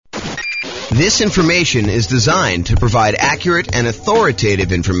This information is designed to provide accurate and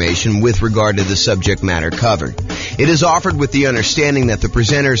authoritative information with regard to the subject matter covered. It is offered with the understanding that the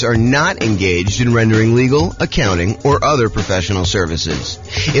presenters are not engaged in rendering legal, accounting, or other professional services.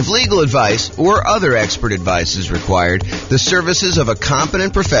 If legal advice or other expert advice is required, the services of a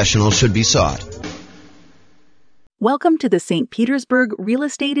competent professional should be sought. Welcome to the St. Petersburg Real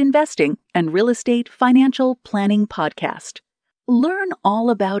Estate Investing and Real Estate Financial Planning Podcast. Learn all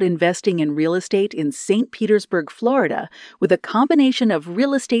about investing in real estate in St. Petersburg, Florida, with a combination of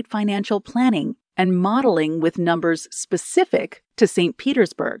real estate financial planning and modeling with numbers specific to St.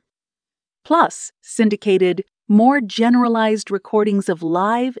 Petersburg. Plus, syndicated, more generalized recordings of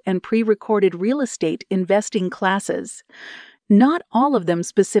live and pre-recorded real estate investing classes, not all of them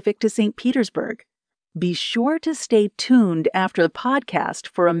specific to St. Petersburg. Be sure to stay tuned after the podcast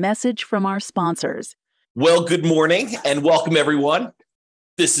for a message from our sponsors. Well, good morning and welcome everyone.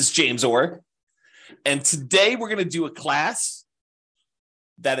 This is James Orr. And today we're going to do a class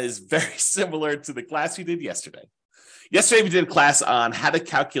that is very similar to the class we did yesterday. Yesterday we did a class on how to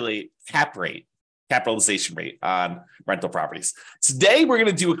calculate cap rate, capitalization rate on rental properties. Today we're going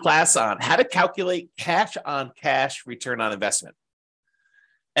to do a class on how to calculate cash on cash return on investment.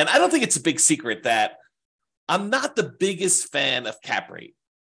 And I don't think it's a big secret that I'm not the biggest fan of cap rate.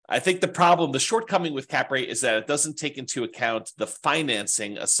 I think the shortcoming with cap rate is that it doesn't take into account the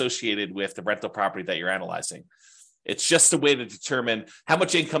financing associated with the rental property that you're analyzing. It's just a way to determine how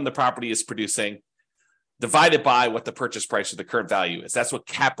much income the property is producing, divided by what the purchase price or the current value is. That's what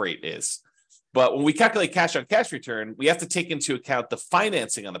cap rate is. But when we calculate cash on cash return, we have to take into account the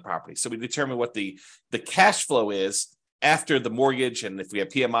financing on the property. So we determine what the cash flow is after the mortgage and if we have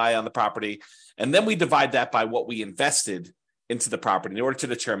PMI on the property. And then we divide that by what we invested into the property in order to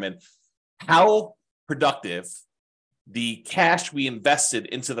determine how productive the cash we invested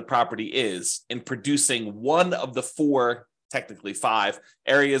into the property is in producing one of the four, technically five,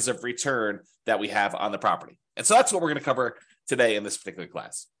 areas of return that we have on the property. And so that's what we're going to cover today in this particular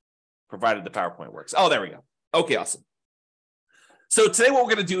class, provided the PowerPoint works. Oh, there we go. Okay, awesome. So today what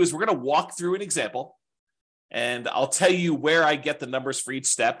we're going to do is we're going to walk through an example, and I'll tell you where I get the numbers for each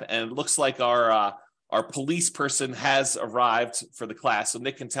step. And it looks like our police person has arrived for the class. So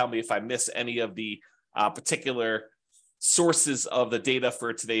Nick can tell me if I miss any of the particular sources of the data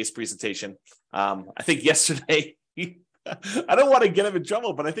for today's presentation. I think yesterday, I don't want to get him in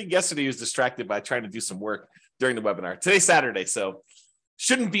trouble, but I think yesterday he was distracted by trying to do some work during the webinar. Today's Saturday, so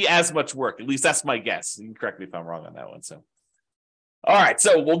shouldn't be as much work. At least that's my guess. You can correct me if I'm wrong on that one. So, all right,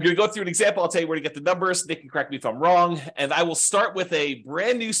 so we're going to go through an example. I'll tell you where to get the numbers. Nick can correct me if I'm wrong. And I will start with a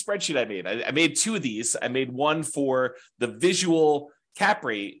brand new spreadsheet I made. I made two of these. I made one for the visual cap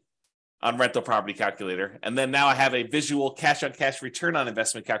rate on rental property calculator. And then now I have a visual cash on cash return on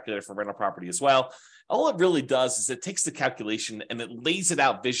investment calculator for rental property as well. All it really does is it takes the calculation and it lays it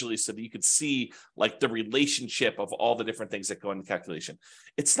out visually so that you could see like the relationship of all the different things that go in the calculation.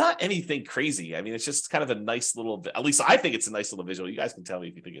 It's not anything crazy. I mean, it's just kind of a nice little, at least I think it's a nice little visual. You guys can tell me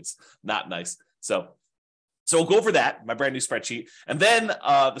if you think it's not nice. So we'll go over that, my brand new spreadsheet. And then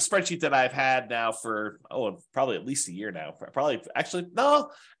the spreadsheet that I've had now for, probably at least a year now.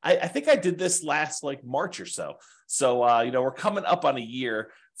 I think I did this last like March or so. So, we're coming up on a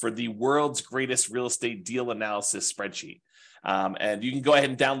year for the world's greatest real estate deal analysis spreadsheet. And you can go ahead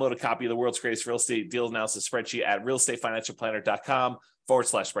and download a copy of the world's greatest real estate deal analysis spreadsheet at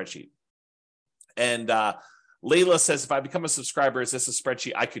realestatefinancialplanner.com/spreadsheet. And Layla says, if I become a subscriber, is this a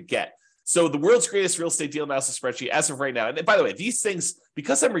spreadsheet I could get? So the world's greatest real estate deal analysis spreadsheet, as of right now, and by the way, these things,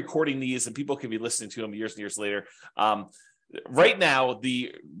 because I'm recording these and people can be listening to them years and years later, right now,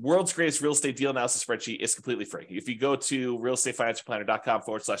 the world's greatest real estate deal analysis spreadsheet is completely free. If you go to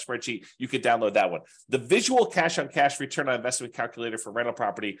realestatefinancialplanner.com/spreadsheet, you could download that one. The visual cash on cash return on investment calculator for rental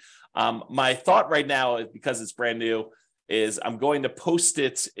property. My thought right now, because it's brand new, is I'm going to post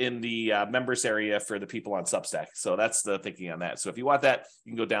it in the members area for the people on Substack. So that's the thinking on that. So if you want that,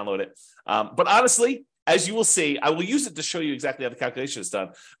 you can go download it. But honestly, as you will see, I will use it to show you exactly how the calculation is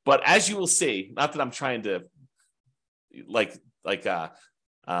done. But as you will see, not that I'm trying to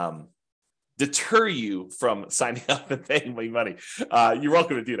deter you from signing up and paying me money. You're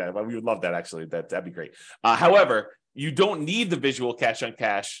welcome to do that. We would love that, actually. That'd be great. However, you don't need the visual cash on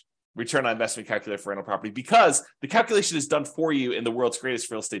cash return on investment calculator for rental property because the calculation is done for you in the world's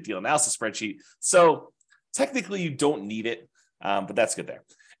greatest real estate deal analysis spreadsheet. So technically you don't need it, but that's good there.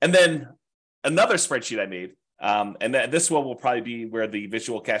 And then another spreadsheet I made, and this one will probably be where the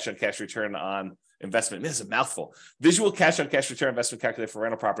visual cash on cash return on investment. This is a mouthful. Visual cash-on-cash return investment calculator for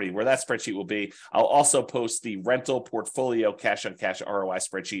rental property, where that spreadsheet will be. I'll also post the rental portfolio cash-on-cash ROI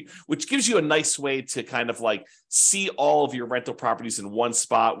spreadsheet, which gives you a nice way to kind of like see all of your rental properties in one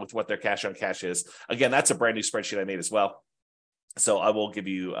spot with what their cash-on-cash is. Again, that's a brand new spreadsheet I made as well. So I will give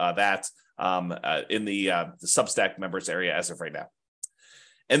you that in the Substack members area as of right now.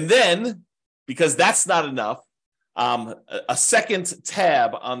 And then, because that's not enough, a second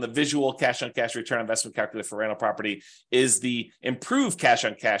tab on the visual cash-on-cash return on investment calculator for rental property is the improved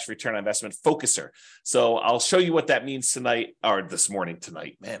cash-on-cash return on investment focuser. So I'll show you what that means tonight, or this morning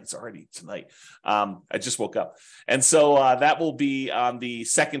tonight. Man, it's already tonight. I just woke up. And so that will be on the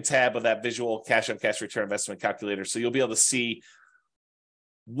second tab of that visual cash-on-cash return investment calculator. So you'll be able to see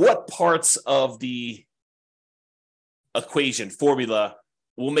what parts of the equation formula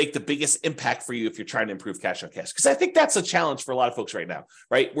will make the biggest impact for you if you're trying to improve cash on cash. Because I think that's a challenge for a lot of folks right now,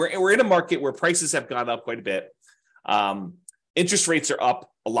 right? We're in a market where prices have gone up quite a bit. Interest rates are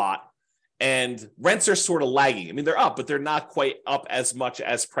up a lot, and rents are sort of lagging. I mean, they're up, but they're not quite up as much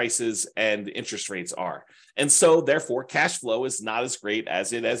as prices and interest rates are. And so therefore, cash flow is not as great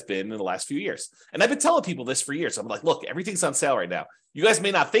as it has been in the last few years. And I've been telling people this for years. I'm like, look, everything's on sale right now. You guys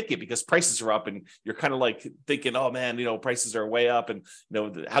may not think it because prices are up and you're kind of like thinking, oh man, prices are way up and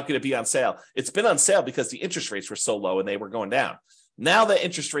how could it be on sale? It's been on sale because the interest rates were so low and they were going down. Now that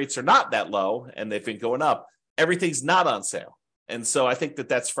interest rates are not that low and they've been going up, everything's not on sale. And so I think that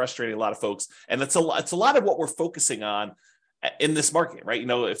that's frustrating a lot of folks. And it's a lot of what we're focusing on in this market, right?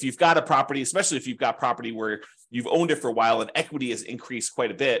 If you've got a property, especially if you've got property where you've owned it for a while and equity has increased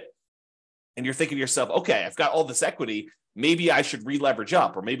quite a bit, and you're thinking to yourself, okay, I've got all this equity, maybe I should re-leverage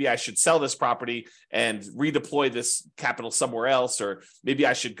up, or maybe I should sell this property and redeploy this capital somewhere else, or maybe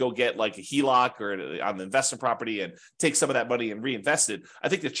I should go get like a HELOC or on the investment property and take some of that money and reinvest it. I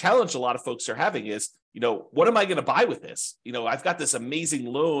think the challenge a lot of folks are having is, what am I going to buy with this? I've got this amazing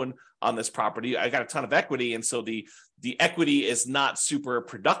loan on this property. I got a ton of equity. And so the equity is not super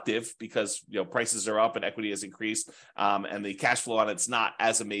productive because, prices are up and equity has increased. And the cash flow on it's not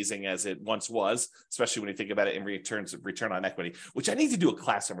as amazing as it once was, especially when you think about it in return on equity, which I need to do a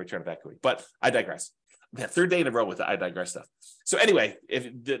class on return of equity, but I digress. Man, third day in a row with the I digress stuff. So anyway, if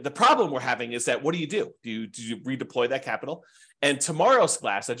the problem we're having is that what do? Do you redeploy that capital? And tomorrow's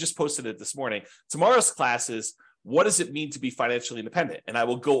class, I just posted it this morning. Tomorrow's class is what does it mean to be financially independent? And I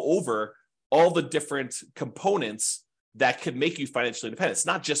will go over all the different components that could make you financially independent. It's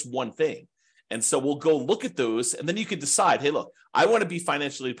not just one thing. And so we'll go look at those, and then you can decide, hey, look, I want to be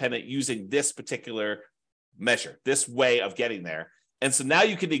financially independent using this particular measure, this way of getting there. And so now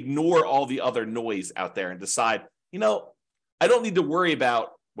you can ignore all the other noise out there and decide, I don't need to worry about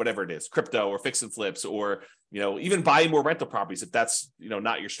whatever it is, crypto or fix and flips, or, even buying more rental properties. If that's,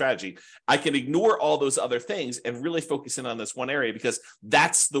 not your strategy, I can ignore all those other things and really focus in on this one area, because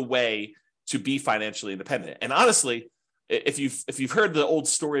that's the way to be financially independent. And honestly, if you've heard the old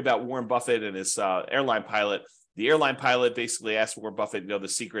story about Warren Buffett and his airline pilot, the airline pilot basically asked Warren Buffett, the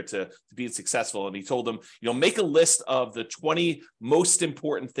secret to being successful. And he told him, make a list of the 20 most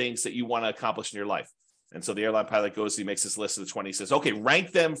important things that you want to accomplish in your life. And so the airline pilot goes, he makes this list of the 20, says, okay,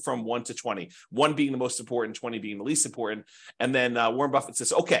 rank them from 1 to 20, 1 being the most important, 20 being the least important. And then Warren Buffett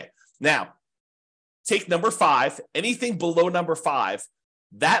says, okay, now take number 5, anything below number 5,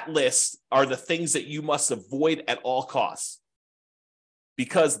 that list are the things that you must avoid at all costs,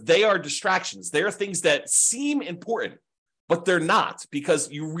 because they are distractions. They are things that seem important, but they're not,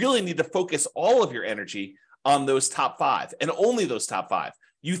 because you really need to focus all of your energy on those top 5 and only those top 5.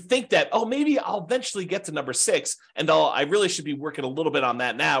 You think that, oh, maybe I'll eventually get to number 6 and I really should be working a little bit on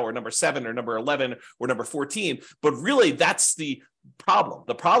that now, or number 7 or number 11 or number 14. But really, that's the problem.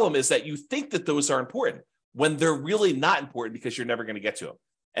 The problem is that you think that those are important when they're really not important, because you're never going to get to them.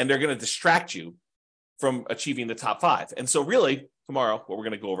 And they're going to distract you from achieving the top 5. And so really, tomorrow, what we're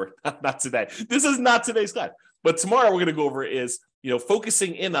going to go over, not today, this is not today's class, but tomorrow we're going to go over is,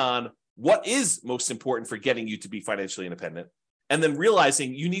 focusing in on what is most important for getting you to be financially independent. And then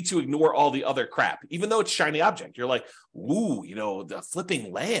realizing you need to ignore all the other crap, even though it's shiny object. You're like, ooh, the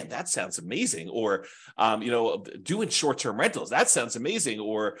flipping land, that sounds amazing. Or, doing short-term rentals, that sounds amazing.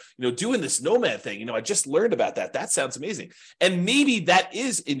 Or, doing this nomad thing, I just learned about that. That sounds amazing. And maybe that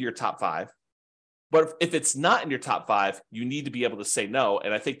is in your top 5. But if it's not in your top 5, you need to be able to say no.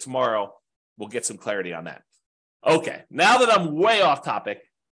 And I think tomorrow we'll get some clarity on that. Okay, now that I'm way off topic,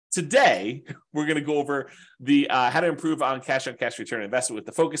 today we're going to go over the how to improve on cash return investment with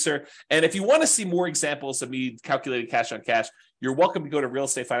the focuser. And if you want to see more examples of me calculating cash on cash, you're welcome to go to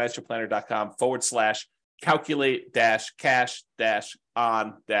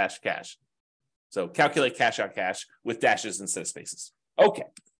realestatefinancialplanner.com/calculate-cash-on-cash. So calculate cash on cash with dashes instead of spaces. Okay.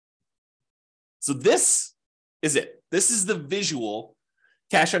 So this is it. This is the visual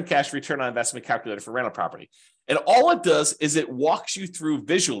cash on cash return on investment calculator for rental property. And all it does is it walks you through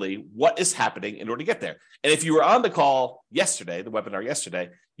visually what is happening in order to get there. And if you were on the call yesterday, the webinar yesterday,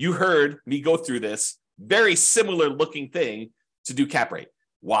 you heard me go through this very similar looking thing to do cap rate.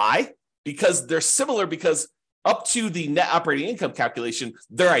 Why? Because they're similar because up to the net operating income calculation,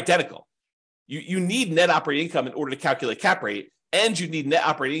 they're identical. You need net operating income in order to calculate cap rate, and you need net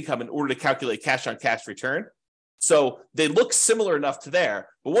operating income in order to calculate cash on cash return. So they look similar enough to there,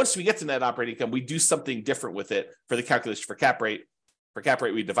 but once we get to net operating income, we do something different with it for the calculation for cap rate. For cap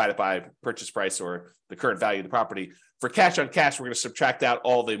rate, we divide it by purchase price or the current value of the property. For cash on cash, we're going to subtract out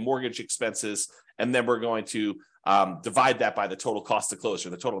all the mortgage expenses, and then we're going to divide that by the total cost to close, or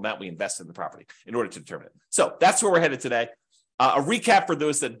the total amount we invest in the property in order to determine it. So that's where we're headed today. A recap for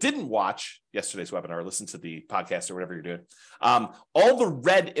those that didn't watch yesterday's webinar or listen to the podcast or whatever you're doing. All the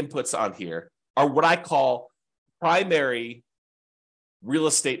red inputs on here are what I call primary real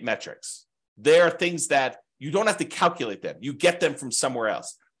estate metrics. They are things that you don't have to calculate them. You get them from somewhere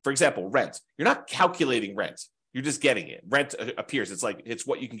else. For example, rent. You're not calculating rent. You're just getting it. Rent appears. It's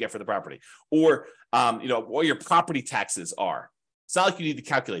what you can get for the property. Or, what your property taxes are. It's not like you need to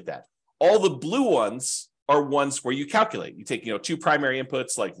calculate that. All the blue ones are ones where you calculate. You take, two primary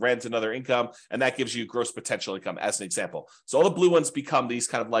inputs like rent and other income, and that gives you gross potential income as an example. So all the blue ones become these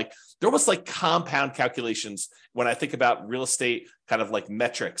kind of like, they're almost like compound calculations when I think about real estate kind of like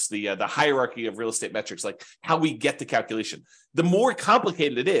metrics, the hierarchy of real estate metrics, like how we get the calculation. The more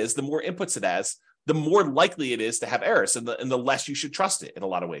complicated it is, the more inputs it has, the more likely it is to have errors, and the less you should trust it in a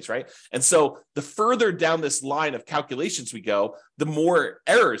lot of ways, right? And so the further down this line of calculations we go, the more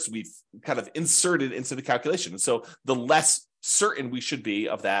errors we've kind of inserted into the calculation. And so the less certain we should be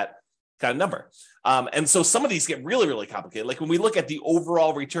of that kind of number. And so some of these get really, really complicated. Like when we look at the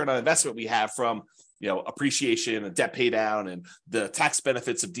overall return on investment we have from appreciation and debt pay down and the tax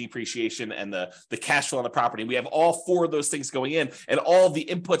benefits of depreciation and the cash flow on the property. We have all four of those things going in, and all the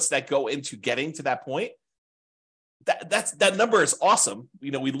inputs that go into getting to that point. That number is awesome.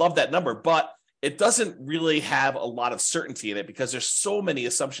 We love that number, but it doesn't really have a lot of certainty in it because there's so many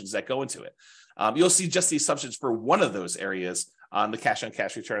assumptions that go into it. You'll see just the assumptions for one of those areas on the cash on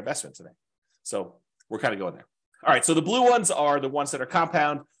cash return investment today. So we're kind of going there. All right. So the blue ones are the ones that are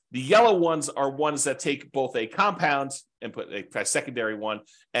compound. The yellow ones are ones that take both a compound and put a secondary one,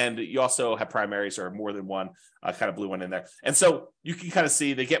 and you also have primaries or more than one kind of blue one in there. And so you can kind of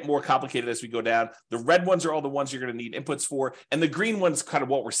see they get more complicated as we go down. The red ones are all the ones you're going to need inputs for, and the green one's kind of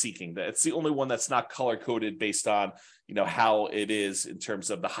what we're seeking. It's the only one that's not color-coded based on how it is in terms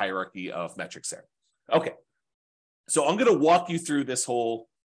of the hierarchy of metrics there. Okay, so I'm going to walk you through this whole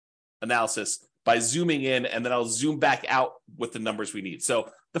analysis by zooming in, and then I'll zoom back out with the numbers we need.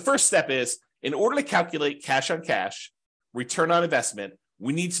 So the first step is, in order to calculate cash on cash, return on investment,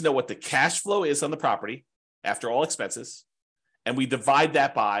 we need to know what the cash flow is on the property after all expenses, and we divide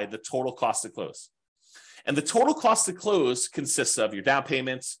that by the total cost to close. And the total cost to close consists of your down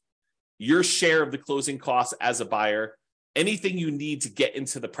payments, your share of the closing costs as a buyer, anything you need to get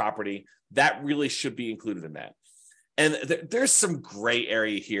into the property, that really should be included in that. And there's some gray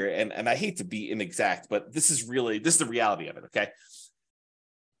area here, and I hate to be inexact, but this is the reality of it, okay?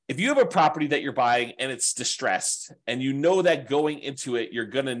 If you have a property that you're buying and it's distressed, and you know that going into it, you're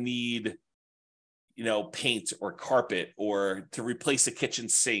going to need, paint or carpet or to replace a kitchen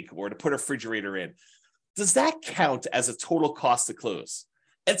sink or to put a refrigerator in, does that count as a total cost to close?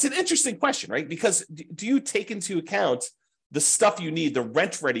 And it's an interesting question, right? Because do you take into account the stuff you need, the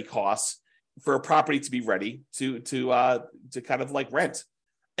rent-ready costs, for a property to be ready to kind of like rent?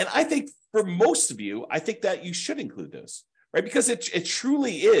 And I think for most of you, I think that you should include those, right? Because it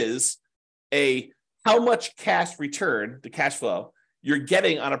truly is how much cash return, the cash flow you're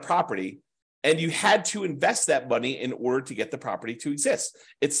getting on a property, and you had to invest that money in order to get the property to exist.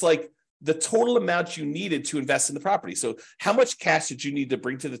 It's like the total amount you needed to invest in the property. So how much cash did you need to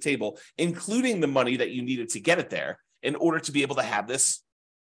bring to the table, including the money that you needed to get it there in order to be able to have this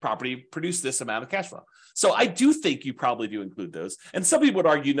property produce this amount of cash flow? So I do think you probably do include those. And some people would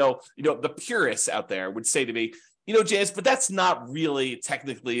argue, the purists out there would say to me, James, but that's not really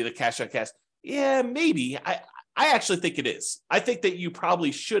technically the cash on cash. Yeah, maybe. I actually think it is. I think that you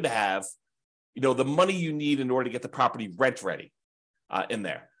probably should have, the money you need in order to get the property rent ready in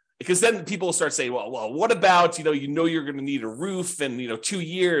there. Because then people will start saying, well, what about, you're going to need a roof and, 2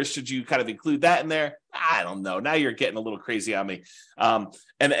 years, should you kind of include that in there? I don't know. Now you're getting a little crazy on me.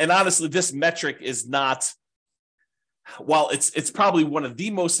 And honestly, this metric is not while it's probably one of the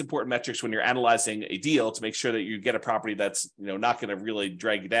most important metrics when you're analyzing a deal to make sure that you get a property that's not going to really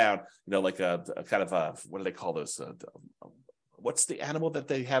drag you down, like a kind of a, what do they call those? What's the animal that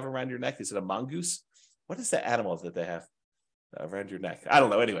they have around your neck? Is it a mongoose? What is the animal that they have around your neck? I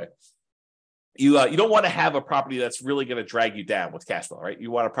don't know. Anyway, you don't want to have a property that's really going to drag you down with cash flow, right? You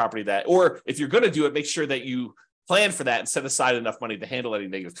want a property that, or if you're going to do it, make sure that you plan for that and set aside enough money to handle any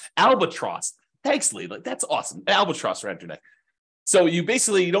negatives. Albatross. Thanks, Lee. Like, that's awesome. Albatross around your neck. So you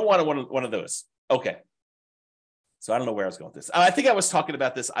don't want one of those. Okay. So I don't know where I was going with this. I think I was talking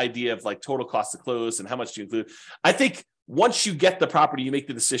about this idea of like total cost to close and how much do you include. I think once you get the property, you make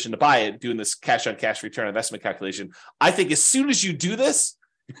the decision to buy it, doing this cash on cash return on investment calculation. I think as soon as you do this,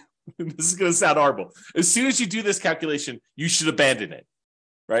 this is going to sound horrible. As soon as you do this calculation, you should abandon it,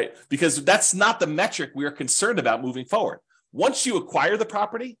 right? Because that's not the metric we are concerned about moving forward. Once you acquire the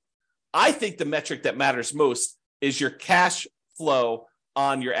property, I think the metric that matters most is your cash flow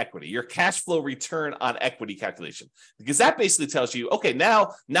on your equity, your cash flow return on equity calculation, because that basically tells you, okay,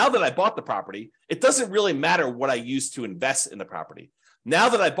 now that I bought the property, it doesn't really matter what I use to invest in the property. Now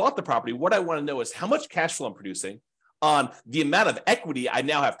that I bought the property, what I want to know is how much cash flow I'm producing on the amount of equity I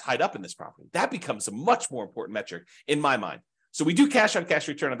now have tied up in this property. That becomes a much more important metric in my mind. So we do cash on cash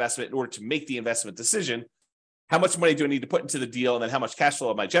return on investment in order to make the investment decision. How much money do I need to put into the deal? And then how much cash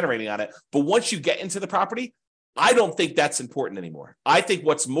flow am I generating on it? But once you get into the property, I don't think that's important anymore. I think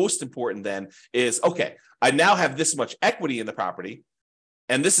what's most important then is, okay, I now have this much equity in the property,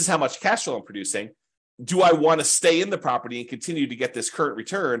 and this is how much cash flow I'm producing. Do I want to stay in the property and continue to get this current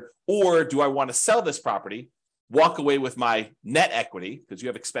return? Or do I want to sell this property, walk away with my net equity, because you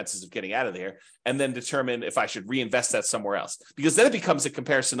have expenses of getting out of there, and then determine if I should reinvest that somewhere else? Because then it becomes a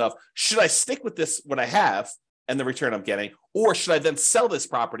comparison of, should I stick with this, what I have, and the return I'm getting, or should I then sell this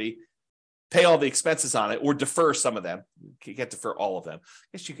property, pay all the expenses on it, or defer some of them? You can't defer all of them.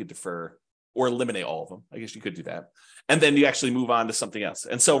 I guess you could defer or eliminate all of them. I guess you could do that. And then you actually move on to something else.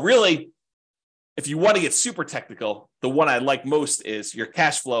 And so really, if you want to get super technical, the one I like most is your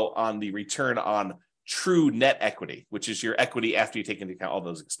cash flow on the return on true net equity, which is your equity after you take into account all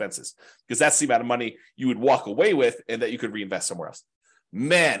those expenses, because that's the amount of money you would walk away with and that you could reinvest somewhere else.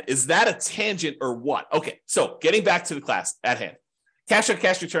 Man, is that a tangent or what? Okay, so getting back to the class at hand, cash on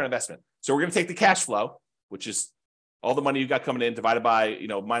cash return on investment. So we're going to take the cash flow, which is all the money you got coming in, divided by,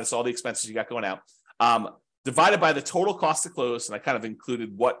 minus all the expenses you got going out, divided by the total cost to close. And I kind of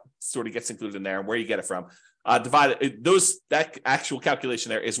included what sort of gets included in there and where you get it from. That actual calculation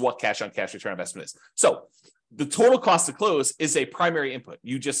there is what cash on cash return on investment is. So the total cost to close is a primary input.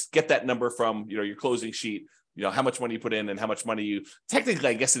 You just get that number from, your closing sheet, how much money you put in and how much money technically,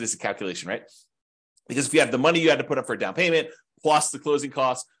 I guess it is a calculation, right? Because if you have the money you had to put up for a down payment, plus the closing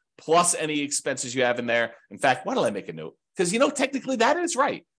costs, plus any expenses you have in there. In fact, why don't I make a note? Because, technically that is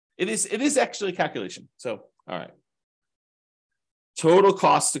right. It is actually a calculation. So, all right. Total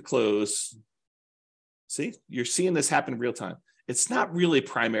cost to close. See, you're seeing this happen in real time. It's not really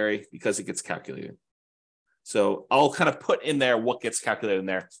primary because it gets calculated. So I'll kind of put in there what gets calculated in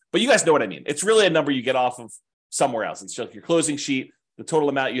there, but you guys know what I mean. It's really a number you get off of somewhere else. It's just your closing sheet, the total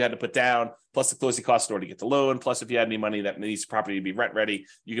amount you had to put down, plus the closing costs in order to get the loan, plus if you had any money that needs the property to be rent ready,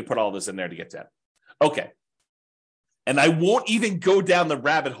 you can put all this in there to get that. Okay. And I won't even go down the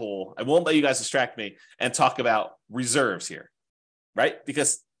rabbit hole. I won't let you guys distract me and talk about reserves here, right?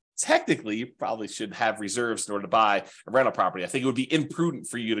 Because technically, you probably should have reserves in order to buy a rental property. I think it would be imprudent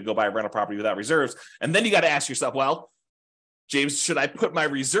for you to go buy a rental property without reserves. And then you got to ask yourself, well, James, should I put my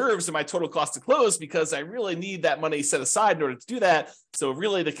reserves in my total cost to close? Because I really need that money set aside in order to do that. So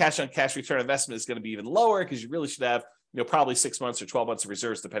really the cash on cash return on investment is going to be even lower because you really should have, probably 6 months or 12 months of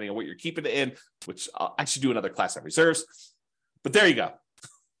reserves, depending on what you're keeping it in, which I should do another class on reserves. But there you go.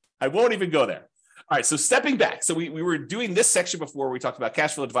 I won't even go there. All right, so stepping back. So we were doing this section before where we talked about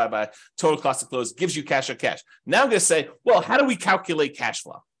cash flow divided by total cost to close gives you cash on cash. Now I'm going to say, well, how do we calculate cash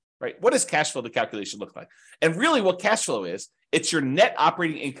flow, right? What does cash flow, the calculation look like? And really what cash flow is, it's your net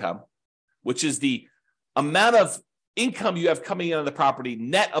operating income, which is the amount of income you have coming in on the property,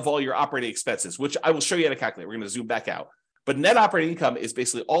 net of all your operating expenses, which I will show you how to calculate. We're going to zoom back out. But net operating income is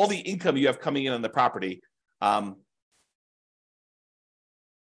basically all the income you have coming in on the property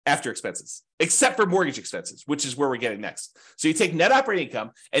after expenses, except for mortgage expenses, which is where we're getting next. So you take net operating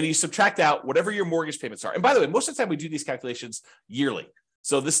income and you subtract out whatever your mortgage payments are. And by the way, most of the time we do these calculations yearly.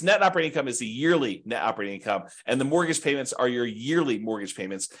 So this net operating income is the yearly net operating income, and the mortgage payments are your yearly mortgage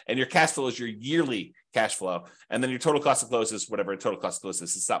payments, and your cash flow is your yearly cash flow. And then your total cost of close is whatever total cost of close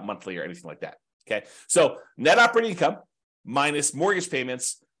is. It's not monthly or anything like that. Okay. So net operating income minus mortgage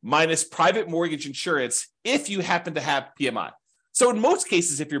payments minus private mortgage insurance if you happen to have PMI. So in most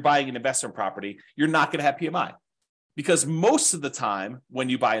cases, if you're buying an investment property, you're not going to have PMI, because most of the time when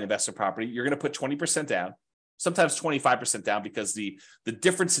you buy an investment property, you're going to put 20% down, sometimes 25% down, because the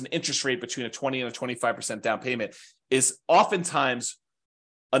difference in interest rate between a 20 and a 25% down payment is oftentimes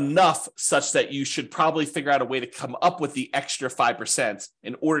enough such that you should probably figure out a way to come up with the extra 5%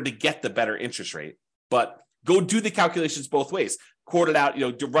 in order to get the better interest rate. But go do the calculations both ways. Quote it out,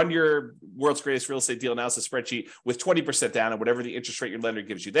 to run your world's greatest real estate deal analysis spreadsheet with 20% down and whatever the interest rate your lender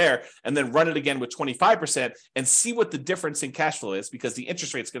gives you there, and then run it again with 25% and see what the difference in cash flow is, because the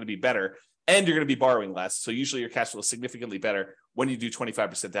interest rate is going to be better and you're going to be borrowing less. So usually your cash flow is significantly better when you do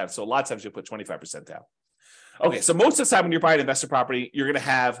 25% down. So a lot of times you'll put 25% down. Okay, so most of the time when you're buying an investment property, you're going to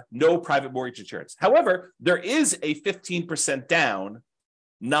have no private mortgage insurance. However, there is a 15% down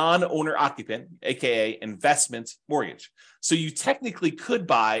non-owner occupant, aka investment mortgage. So you technically could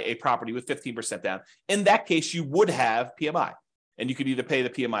buy a property with 15% down. In that case, you would have PMI. And you could either pay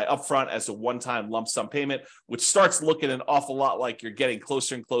the PMI upfront as a one-time lump sum payment, which starts looking an awful lot like you're getting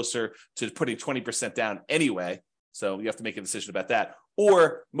closer and closer to putting 20% down anyway. So you have to make a decision about that.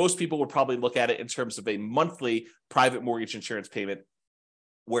 Or most people would probably look at it in terms of a monthly private mortgage insurance payment,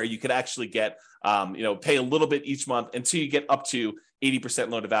 where you could actually get, pay a little bit each month until you get up to 80%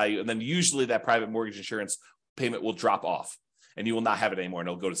 loan to value. And then usually that private mortgage insurance payment will drop off and you will not have it anymore and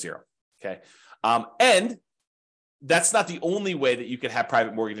it'll go to zero. Okay. And that's not the only way that you can have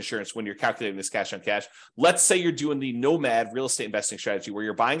private mortgage insurance when you're calculating this cash on cash. Let's say you're doing the nomad real estate investing strategy where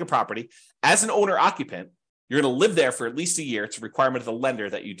you're buying a property as an owner occupant. You're going to live there for at least a year. It's a requirement of the lender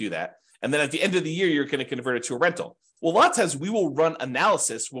that you do that. And then at the end of the year, you're going to convert it to a rental. Well, a lot of times we will run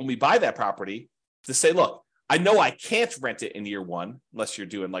analysis when we buy that property to say, look, I know I can't rent it in year one, unless you're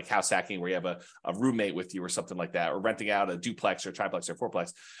doing like house hacking where you have a roommate with you or something like that, or renting out a duplex or triplex or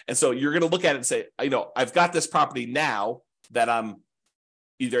fourplex. And so you're going to look at it and say, I've got this property now that I'm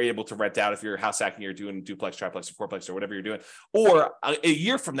either able to rent out if you're house hacking, you're doing duplex, triplex, or fourplex, or whatever you're doing. Or a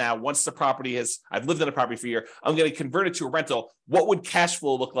year from now, once the property I've lived in a property for a year, I'm going to convert it to a rental. What would cash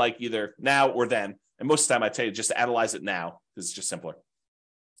flow look like either now or then? And most of the time I tell you just to analyze it now, because it's just simpler.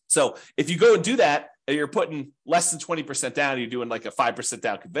 So if you go and do that, and you're putting less than 20% down, you're doing like a 5%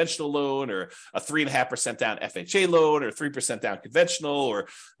 down conventional loan, or a 3.5% down FHA loan, or 3% down conventional, or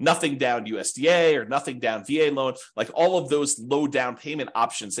nothing down USDA, or nothing down VA loan, like all of those low down payment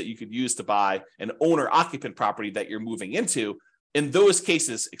options that you could use to buy an owner occupant property that you're moving into. In those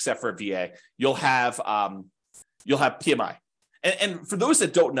cases, except for VA, you'll have PMI. And for those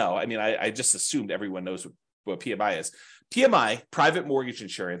that don't know, I just assumed everyone knows what PMI is. PMI, private mortgage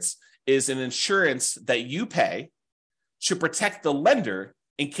insurance, is an insurance that you pay to protect the lender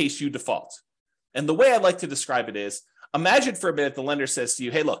in case you default. And the way I like to describe it is, imagine for a minute the lender says to you,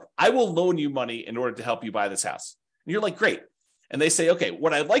 hey, look, I will loan you money in order to help you buy this house. And you're like, great. And they say, okay,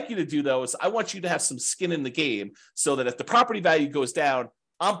 what I'd like you to do, though, is I want you to have some skin in the game so that if the property value goes down,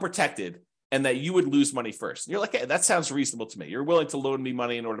 I'm protected, and that you would lose money first. And you're like, hey, that sounds reasonable to me. You're willing to loan me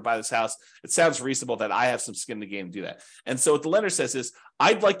money in order to buy this house. It sounds reasonable that I have some skin in the game to do that. And so what the lender says is,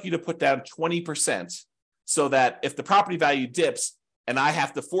 I'd like you to put down 20% so that if the property value dips and I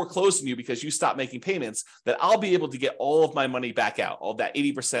have to foreclose on you because you stop making payments, that I'll be able to get all of my money back out, all that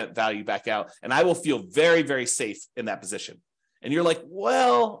 80% value back out, and I will feel very, very safe in that position. And you're like,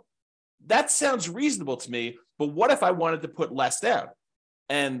 well, that sounds reasonable to me, but what if I wanted to put less down?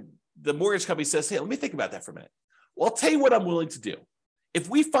 And the mortgage company says, hey, let me think about that for a minute. Well, I'll tell you what I'm willing to do. If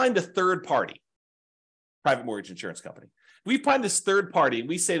we find a third party, private mortgage insurance company, we find this third party and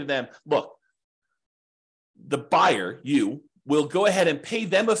we say to them, look, the buyer, you, will go ahead and pay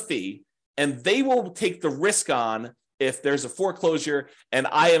them a fee, and they will take the risk on if there's a foreclosure and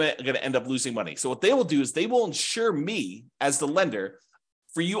I am going to end up losing money. So what they will do is they will insure me as the lender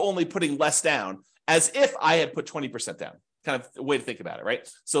for you only putting less down, as if I had put 20% down. Kind of a way to think about it,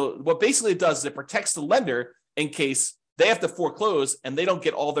 right? So what basically it does is it protects the lender in case they have to foreclose and they don't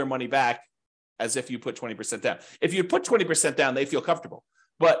get all their money back, as if you put 20% down. If you put 20% down, they feel comfortable.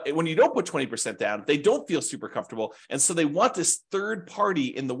 But when you don't put 20% down, they don't feel super comfortable. And so they want this third party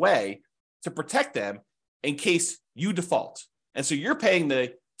in the way to protect them in case you default. And so you're paying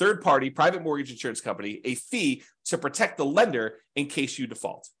the third party private mortgage insurance company a fee to protect the lender in case you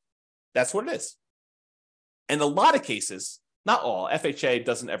default. That's what it is. In a lot of cases, not all, FHA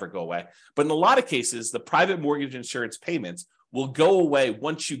doesn't ever go away, but in a lot of cases, the private mortgage insurance payments will go away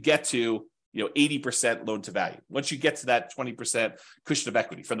once you get to 80% loan to value. Once you get to that 20% cushion of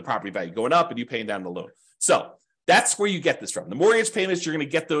equity from the property value going up and you paying down the loan. So That's where you get this from. The mortgage payments, you're going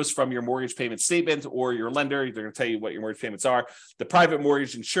to get those from your mortgage payment statement or your lender. They're going to tell you what your mortgage payments are. The private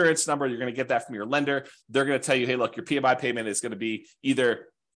mortgage insurance number, you're going to get that from your lender. They're going to tell you, hey, look, your PMI payment is going to be either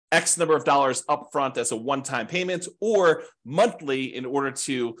X number of dollars upfront as a one-time payment or monthly in order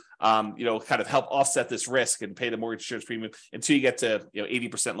to, kind of help offset this risk and pay the mortgage insurance premium until you get to,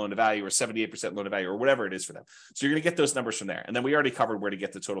 80% loan to value or 78% loan to value or whatever it is for them. So you're going to get those numbers from there. And then we already covered where to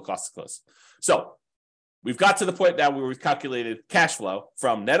get the total cost to close. So we've got to the point now where we've calculated cash flow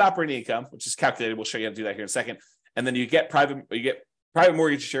from net operating income, which is calculated. We'll show you how to do that here in a second. And then you get private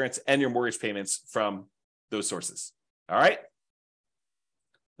mortgage insurance and your mortgage payments from those sources. All right.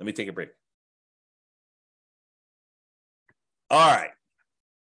 Let me take a break. All right.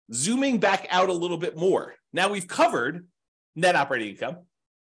 Zooming back out a little bit more. Now we've covered net operating income.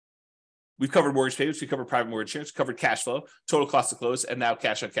 We've covered mortgage payments. We covered private mortgage insurance, covered cash flow, total cost to close, and now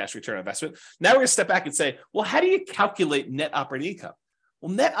cash on cash return on investment. Now we're going to step back and say, well, how do you calculate net operating income?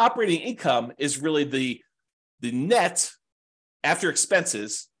 Well, net operating income is really the net after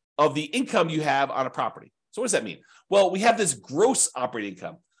expenses of the income you have on a property. So what does that mean? Well, we have this gross operating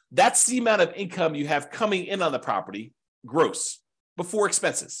income. That's the amount of income you have coming in on the property, gross, before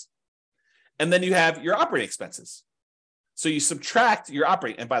expenses. And then you have your operating expenses. So you subtract your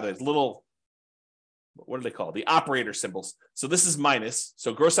operating, and by the way, little, what do they call it? The operator symbols. So this is minus.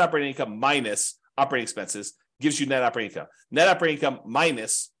 So gross operating income minus operating expenses gives you net operating income. Net operating income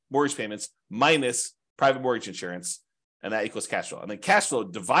minus mortgage payments minus private mortgage insurance, and that equals cash flow. And then cash flow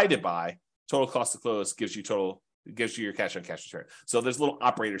divided by total cost to close gives you your cash on cash return. So there's little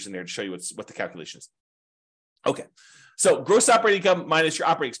operators in there to show you what the calculation is. Okay. So gross operating income minus your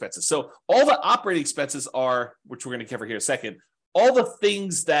operating expenses. So all the operating expenses are, which we're going to cover here in a second, all the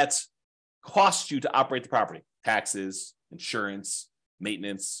things that cost you to operate the property: taxes, insurance,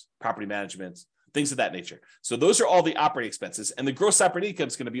 maintenance, property management, things of that nature. So those are all the operating expenses. And the gross operating income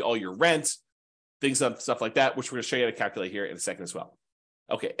is going to be all your rent, stuff like that, which we're going to show you how to calculate here in a second as well.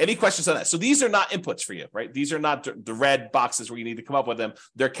 Okay, any questions on that? So these are not inputs for you, right? These are not the red boxes where you need to come up with them.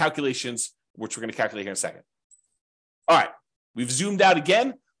 They're calculations, which we're going to calculate here in a second. All right, we've zoomed out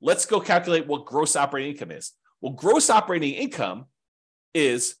again. Let's go calculate what gross operating income is. Well, gross operating income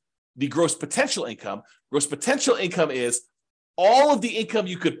is the gross potential income. Gross potential income is all of the income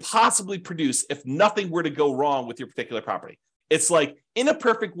you could possibly produce if nothing were to go wrong with your particular property. It's like, in a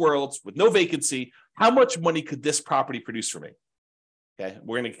perfect world with no vacancy, how much money could this property produce for me? Okay,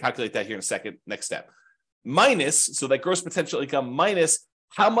 we're going to calculate that here in a second. Next step. Minus, so that gross potential income minus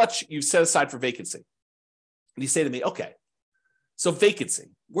how much you've set aside for vacancy. And you say to me, okay, so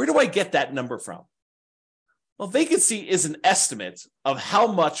vacancy, where do I get that number from? Well, vacancy is an estimate of how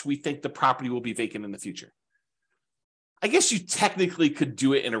much we think the property will be vacant in the future. I guess you technically could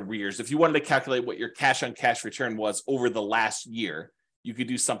do it in arrears. If you wanted to calculate what your cash on cash return was over the last year, you could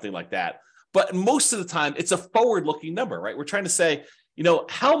do something like that. But most of the time, it's a forward-looking number, right? We're trying to say,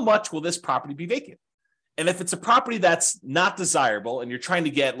 how much will this property be vacant? And if it's a property that's not desirable and you're trying to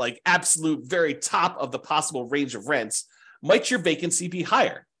get like absolute very top of the possible range of rents, might your vacancy be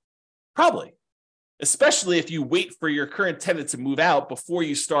higher? Probably, especially if you wait for your current tenant to move out before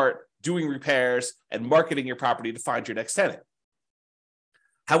you start doing repairs and marketing your property to find your next tenant.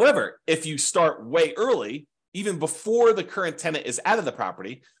 However, if you start way early, even before the current tenant is out of the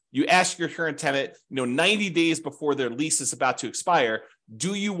property, you ask your current tenant, 90 days before their lease is about to expire,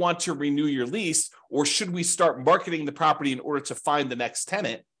 do you want to renew your lease, or should we start marketing the property in order to find the next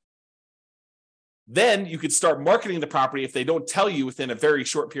tenant? Then you could start marketing the property if they don't tell you within a very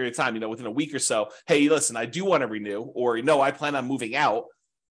short period of time, within a week or so, hey, listen, I do want to renew, or no, I plan on moving out.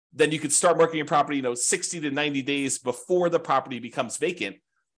 Then you could start marketing your property, 60 to 90 days before the property becomes vacant.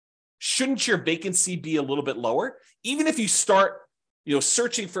 Shouldn't your vacancy be a little bit lower? Even if you start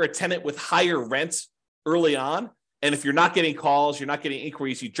searching for a tenant with higher rent early on, and if you're not getting calls, you're not getting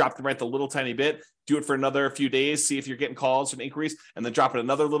inquiries, you drop the rent a little tiny bit, do it for another few days, see if you're getting calls and inquiries, and then drop it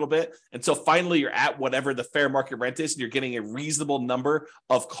another little bit until finally you're at whatever the fair market rent is, and you're getting a reasonable number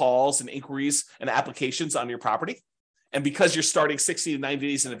of calls and inquiries and applications on your property. And because you're starting 60 to 90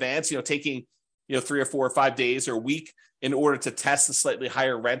 days in advance, taking 3 or 4 or 5 days or a week in order to test the slightly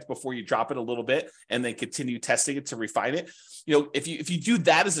higher rent before you drop it a little bit and then continue testing it to refine it. If you do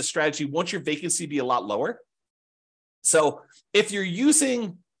that as a strategy, won't your vacancy be a lot lower? So if you're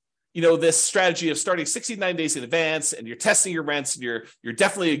using this strategy of starting 69 days in advance, and you're testing your rents, and you're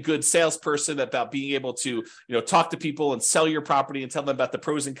definitely a good salesperson about being able to, talk to people and sell your property and tell them about the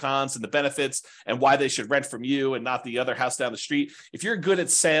pros and cons and the benefits and why they should rent from you and not the other house down the street. If you're good at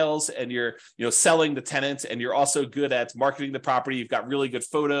sales and you're, selling the tenant, and you're also good at marketing the property, you've got really good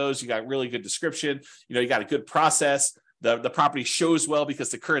photos, you got really good description, you got a good process. The property shows well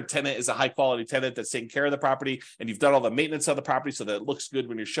because the current tenant is a high quality tenant that's taking care of the property, and you've done all the maintenance of the property so that it looks good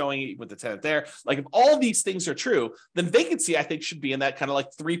when you're showing it with the tenant there. Like, if all these things are true, then vacancy, I think, should be in that kind of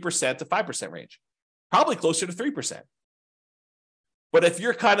like 3% to 5% range, probably closer to 3%. But if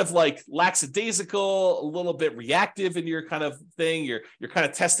you're kind of like lackadaisical, a little bit reactive in your kind of thing, you're kind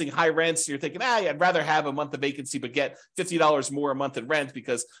of testing high rents, you're thinking, I'd rather have a month of vacancy, but get $50 more a month in rent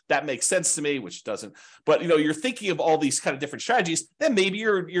because that makes sense to me, which it doesn't. But, you're thinking of all these kind of different strategies, then maybe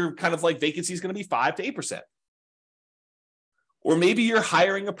you're kind of like vacancy is going to be 5 to 8%. Or maybe you're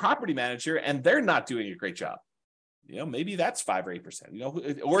hiring a property manager and they're not doing a great job. Maybe that's 5 or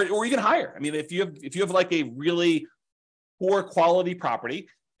 8%, or even higher. I mean, if you have like a really poor quality property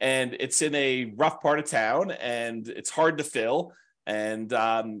and it's in a rough part of town and it's hard to fill, and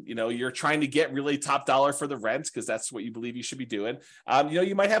you're trying to get really top dollar for the rent because that's what you believe you should be doing,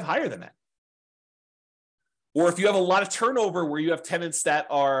 you might have higher than that. Or if you have a lot of turnover where you have tenants that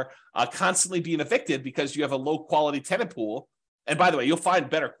are constantly being evicted because you have a low quality tenant pool, and by the way, you'll find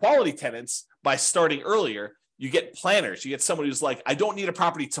better quality tenants by starting earlier. You get planners. You get someone who's like, I don't need a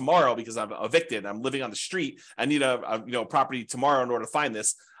property tomorrow because I'm evicted. I'm living on the street. I need a property tomorrow in order to find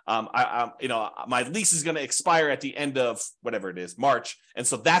this. My lease is going to expire at the end of whatever it is, March. And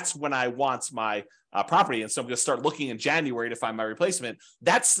so that's when I want my property. And so I'm going to start looking in January to find my replacement.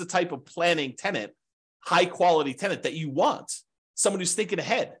 That's the type of planning tenant, high quality tenant that you want. Someone who's thinking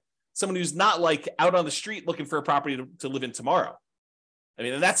ahead, someone who's not like out on the street looking for a property to live in tomorrow. I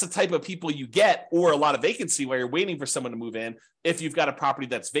mean, and that's the type of people you get, or a lot of vacancy where you're waiting for someone to move in if you've got a property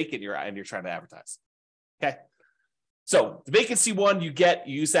that's vacant and you're trying to advertise. Okay. So the vacancy one, you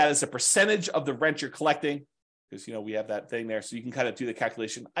use that as a percentage of the rent you're collecting, because, we have that thing there. So you can kind of do the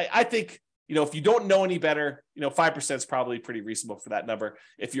calculation. I think, if you don't know any better, 5% is probably pretty reasonable for that number.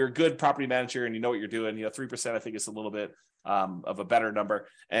 If you're a good property manager and you know what you're doing, 3% I think is a little bit of a better number.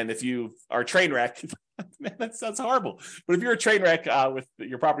 And if you are a train wreck, man, that sounds horrible. But if you're a train wreck with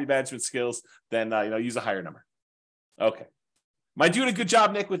your property management skills, then use a higher number. Okay. Am I doing a good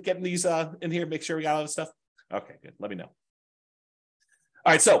job, Nick, with getting these in here? Make sure we got all this stuff. Okay, good. Let me know.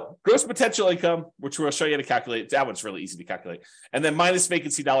 All right, so gross potential income, which we'll show you how to calculate. That one's really easy to calculate. And then minus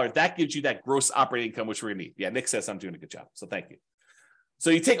vacancy dollar, that gives you that gross operating income, which we're going to need. Yeah, Nick says I'm doing a good job, so thank you. So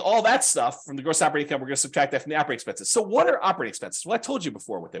you take all that stuff from the gross operating income, we're going to subtract that from the operating expenses. So what are operating expenses? Well, I told you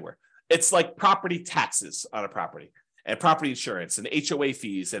before what they were. It's like property taxes on a property, and property insurance and HOA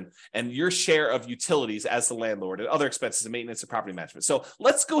fees and your share of utilities as the landlord and other expenses and maintenance and property management. So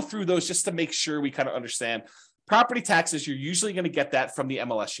let's go through those just to make sure we kind of understand. Property taxes, you're usually going to get that from the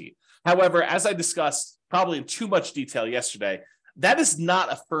MLS sheet. However, as I discussed probably in too much detail yesterday, that is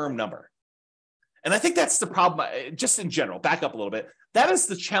not a firm number. And I think that's the problem, just in general, back up a little bit. That is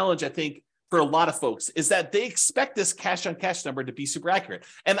the challenge, I think, for a lot of folks, is that they expect this cash on cash number to be super accurate.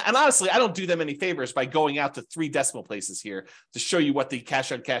 And honestly, I don't do them any favors by going out to 3 decimal places here to show you what the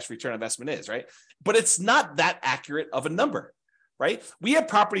cash on cash return on investment is, right? But it's not that accurate of a number, right? We have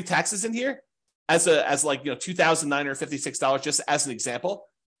property taxes in here as $2,956, just as an example.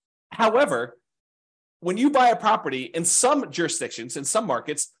 However, when you buy a property in some jurisdictions, in some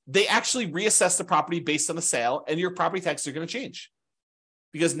markets, they actually reassess the property based on the sale, and your property taxes are going to change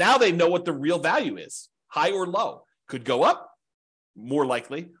because now they know what the real value is, high or low. Could go up, more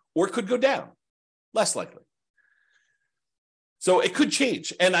likely, or it could go down, less likely. So it could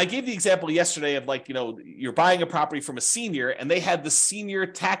change. And I gave the example yesterday of you're buying a property from a senior and they had the senior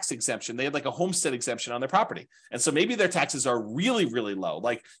tax exemption. They had like a homestead exemption on their property. And so maybe their taxes are really, really low.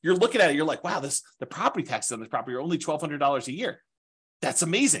 Like you're looking at it, you're like, wow, the property taxes on this property are only $1,200 a year. That's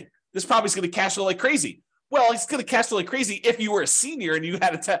amazing. This property's going to cash flow like crazy. Well, it's going to cash flow like crazy if you were a senior and you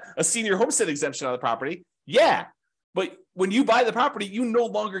had a senior homestead exemption on the property. Yeah. But when you buy the property, you no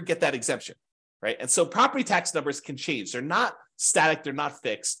longer get that exemption, right? And so property tax numbers can change. They're not static, they're not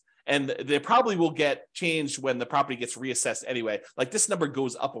fixed, and they probably will get changed when the property gets reassessed anyway. Like this number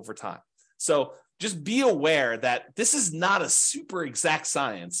goes up over time. So just be aware that this is not a super exact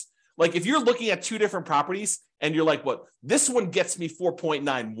science. Like if you're looking at 2 different properties and you're like, what, this one gets me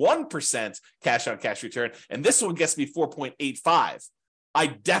 4.91% cash on cash return, and this one gets me 4.85. I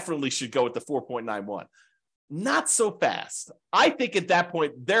definitely should go with the 4.91. Not so fast. I think at that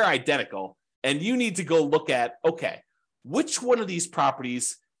point, they're identical, and you need to go look at, okay, which one of these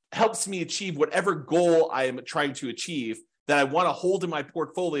properties helps me achieve whatever goal I am trying to achieve that I want to hold in my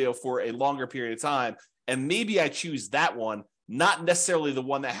portfolio for a longer period of time. And maybe I choose that one, not necessarily the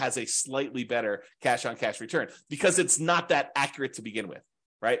one that has a slightly better cash on cash return, because it's not that accurate to begin with,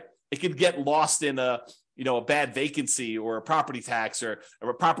 right? It could get lost in a bad vacancy or a property tax or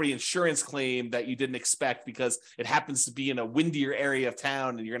a property insurance claim that you didn't expect because it happens to be in a windier area of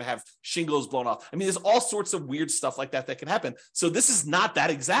town and you're going to have shingles blown off. I mean, there's all sorts of weird stuff like that can happen. So this is not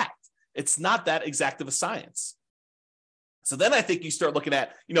that exact. It's not that exact of a science. So then I think you start looking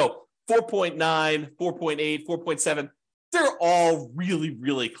at, 4.9, 4.8, 4.7. They're all really,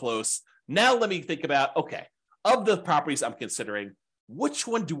 really close. Now let me think about, okay, of the properties I'm considering, which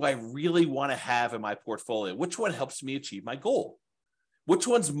one do I really want to have in my portfolio? Which one helps me achieve my goal? Which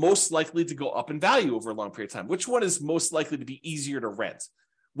one's most likely to go up in value over a long period of time? Which one is most likely to be easier to rent?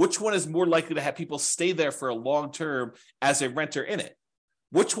 Which one is more likely to have people stay there for a long term as a renter in it?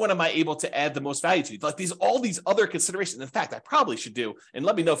 Which one am I able to add the most value to? Like all these other considerations. In fact, I probably should do, and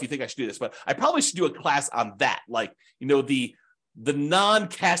let me know if you think I should do this, but I probably should do a class on that. Like, the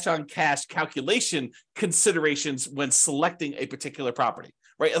non-cash on cash calculation considerations when selecting a particular property,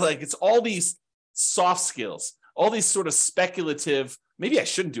 right? Like it's all these soft skills, all these sort of speculative, maybe I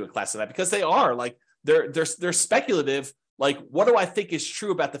shouldn't do a class on that because they are like, they're speculative. Like, what do I think is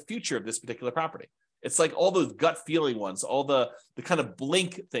true about the future of this particular property? It's like all those gut feeling ones, all the kind of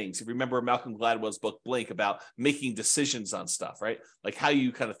blink things. If you remember Malcolm Gladwell's book, Blink, about making decisions on stuff, right? Like how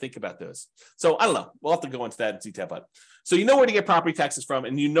you kind of think about those. So I don't know. We'll have to go into that in detail, but so you know where to get property taxes from,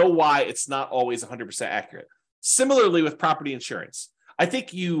 and you know why it's not always 100% accurate. Similarly with property insurance, I think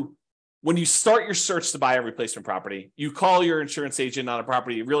when you start your search to buy a replacement property, you call your insurance agent on a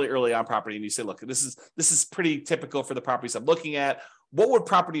property really early on property, and you say, look, this is pretty typical for the properties I'm looking at. What would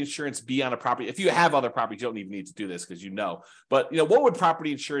property insurance be on a property? If you have other properties, you don't even need to do this because but what would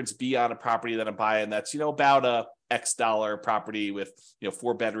property insurance be on a property that I'm buying that's, about a X dollar property with,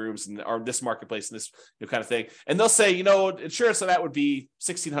 4 bedrooms or this marketplace and this kind of thing. And they'll say, insurance on that would be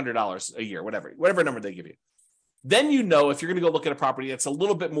 $1,600 a year, whatever number they give you. Then, if you're going to go look at a property that's a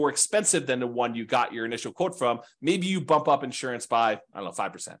little bit more expensive than the one you got your initial quote from, maybe you bump up insurance by,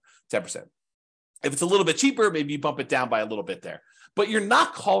 5%, 10%. If it's a little bit cheaper, maybe you bump it down by a little bit there. But you're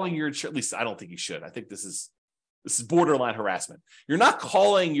not calling your insurance, at least I don't think you should. I think this is borderline harassment. You're not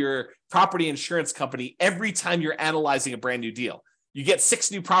calling your property insurance company every time you're analyzing a brand new deal. You get 6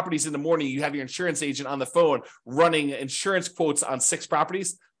 new properties in the morning, you have your insurance agent on the phone running insurance quotes on 6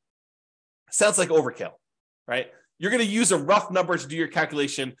 properties. Sounds like overkill, right? You're going to use a rough number to do your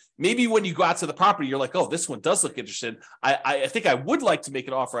calculation. Maybe when you go out to the property, you're like, oh, this one does look interesting. I think I would like to make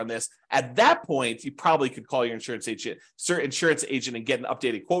an offer on this. At that point, you probably could call your insurance agent and get an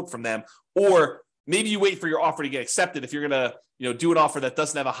updated quote from them. Or maybe you wait for your offer to get accepted. If you're going to do an offer that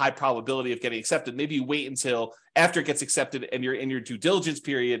doesn't have a high probability of getting accepted, maybe you wait until after it gets accepted and you're in your due diligence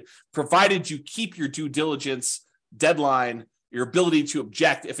period, provided you keep your due diligence deadline, your ability to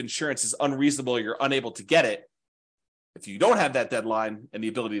object if insurance is unreasonable or you're unable to get it. If you don't have that deadline and the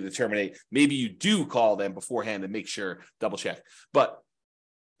ability to terminate, maybe you do call them beforehand and make sure, double check. But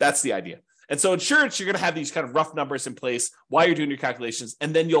that's the idea. And so insurance, you're going to have these kind of rough numbers in place while you're doing your calculations,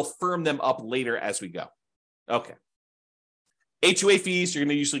 and then you'll firm them up later as we go. Okay. HOA fees, you're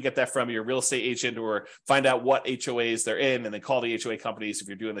going to usually get that from your real estate agent or find out what HOAs they're in and then call the HOA companies if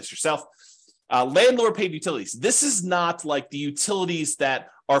you're doing this yourself. Landlord paid utilities. This is not like the utilities that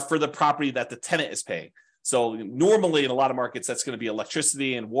are for the property that the tenant is paying. So normally in a lot of markets, that's going to be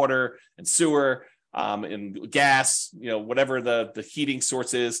electricity and water and sewer and gas, whatever the heating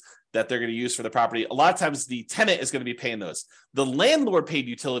source is that they're going to use for the property. A lot of times the tenant is going to be paying those. The landlord paid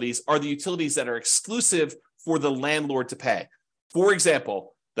utilities are the utilities that are exclusive for the landlord to pay. For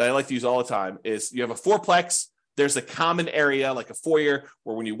example, that I like to use all the time is you have a fourplex. There's a common area like a foyer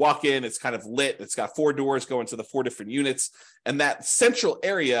where when you walk in, it's kind of lit. It's got 4 doors going to the 4 different units. And that central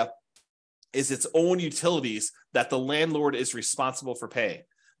area is its own utilities that the landlord is responsible for paying.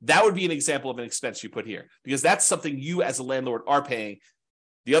 That would be an example of an expense you put here because that's something you as a landlord are paying.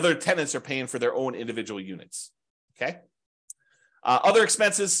 The other tenants are paying for their own individual units. Okay. Other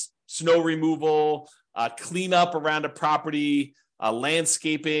expenses, snow removal, cleanup around a property,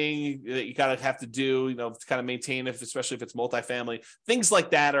 landscaping that you kind of have to do, to kind of maintain it, especially if it's multifamily. Things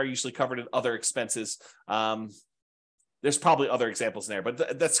like that are usually covered in other expenses. There's probably other examples in there,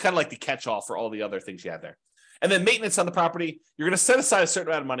 but that's kind of like the catch-all for all the other things you have there. And then maintenance on the property, you're going to set aside a certain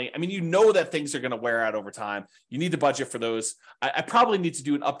amount of money. I mean, you know that things are going to wear out over time. You need to budget for those. I probably need to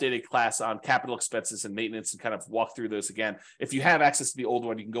do an updated class on capital expenses and maintenance and kind of walk through those again. If you have access to the old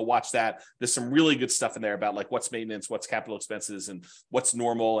one, you can go watch that. There's some really good stuff in there about like what's maintenance, what's capital expenses, and what's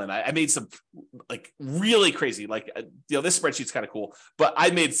normal. And I made some like really crazy, like, this spreadsheet's kind of cool, but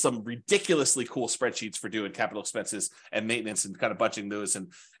I made some ridiculously cool spreadsheets for doing capital expenses and maintenance and kind of budgeting those.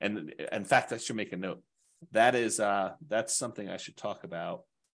 And in fact, I should make a note. That's something I should talk about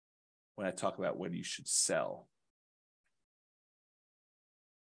when I talk about when you should sell.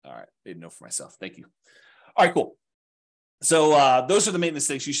 All right, made a note for myself. Thank you. All right, cool. So those are the maintenance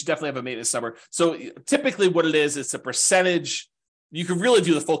things. You should definitely have a maintenance number. So typically what it is, it's a percentage. You could really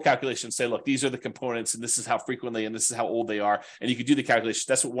do the full calculation and say, look, these are the components and this is how frequently and this is how old they are. And you could do the calculation.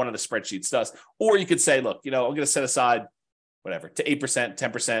 That's what one of the spreadsheets does. Or you could say, look, I'm going to set aside whatever, to 8%,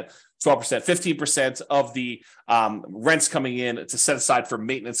 10%, 12%, 15% of the rents coming in to set aside for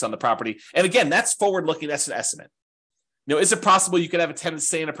maintenance on the property. And again, that's forward-looking. That's an estimate. Is it possible you could have a tenant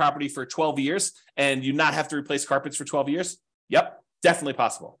stay in a property for 12 years and you not have to replace carpets for 12 years? Yep, definitely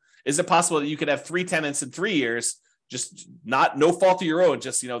possible. Is it possible that you could have 3 tenants in 3 years, just no fault of your own,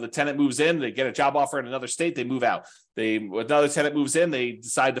 just, the tenant moves in, they get a job offer in another state, they move out. Another tenant moves in, they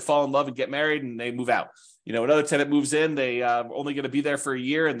decide to fall in love and get married and they move out. Another tenant moves in, they only going to be there for a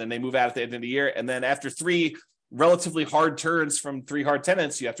year and then they move out at the end of the year. And then after 3 relatively hard turns from 3 hard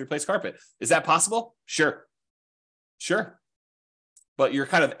tenants, you have to replace carpet. Is that possible? Sure. But you're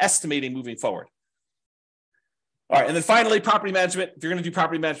kind of estimating moving forward. All right. And then finally, property management. If you're going to do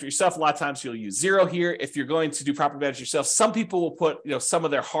property management yourself, a lot of times you'll use 0 here. If you're going to do property management yourself, some people will put, some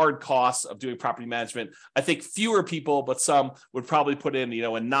of their hard costs of doing property management. I think fewer people, but some would probably put in,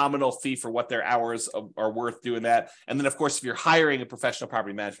 a nominal fee for what their hours are worth doing that. And then of course, if you're hiring a professional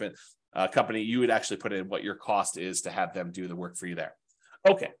property management company, you would actually put in what your cost is to have them do the work for you there.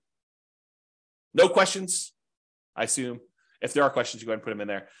 Okay. No questions, I assume. If there are questions, you go ahead and put them in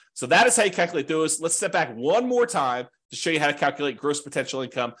there. So that is how you calculate those. Let's step back one more time to show you how to calculate gross potential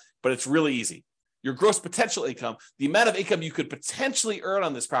income, but it's really easy. Your gross potential income, the amount of income you could potentially earn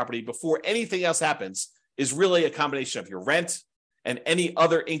on this property before anything else happens, is really a combination of your rent and any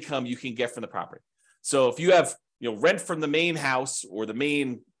other income you can get from the property. So if you have, rent from the main house or the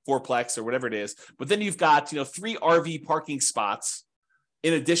main fourplex or whatever it is, but then you've got, 3 RV parking spots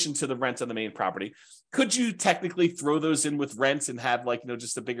in addition to the rent on the main property. Could you technically throw those in with rents and have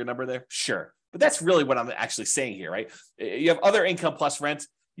just a bigger number there? Sure. But that's really what I'm actually saying here, right? You have other income plus rent.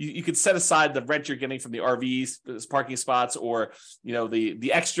 You could set aside the rent you're getting from the RVs, parking spots, or,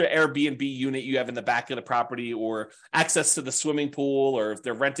 the extra Airbnb unit you have in the back of the property, or access to the swimming pool, or if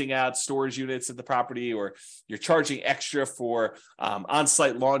they're renting out storage units at the property, or you're charging extra for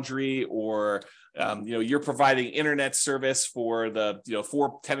on-site laundry, or you're providing internet service for the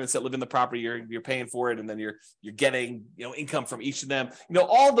 4 tenants that live in the property. You're paying for it, and then you're getting income from each of them.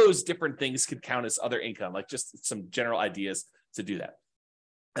 All those different things could count as other income, like just some general ideas to do that.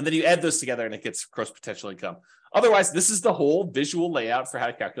 And then you add those together, and it gets gross potential income. Otherwise, this is the whole visual layout for how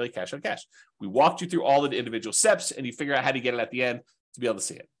to calculate cash on cash. We walked you through all of the individual steps, and you figure out how to get it at the end to be able to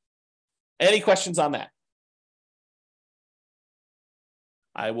see it. Any questions on that?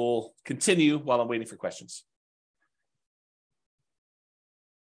 I will continue while I'm waiting for questions.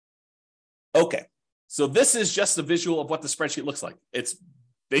 Okay, so this is just a visual of what the spreadsheet looks like. It's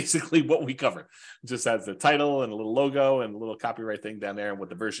basically what we cover. It just has the title and a little logo and a little copyright thing down there and what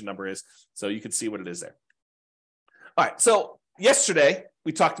the version number is, so you can see what it is there. All right, so yesterday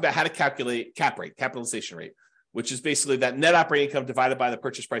we talked about how to calculate cap rate, capitalization rate, which is basically that net operating income divided by the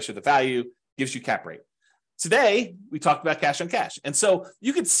purchase price or the value gives you cap rate. Today, we talked about cash on cash. And so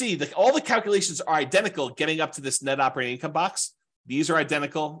you can see that all the calculations are identical getting up to this net operating income box. These are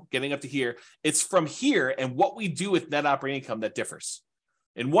identical getting up to here. It's from here and what we do with net operating income that differs.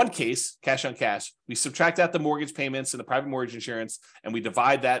 In one case, cash on cash, we subtract out the mortgage payments and the private mortgage insurance, and we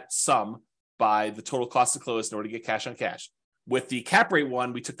divide that sum by the total cost to close in order to get cash on cash. With the cap rate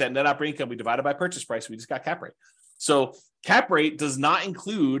one, we took that net operating income, we divided by purchase price, we just got cap rate. So cap rate does not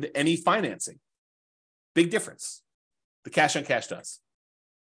include any financing. Big difference. The cash on cash does.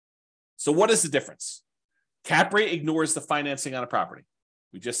 So what is the difference? Cap rate ignores the financing on a property.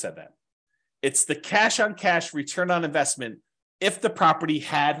 We just said that. It's the cash on cash return on investment if the property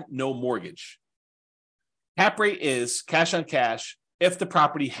had no mortgage. Cap rate is cash on cash if the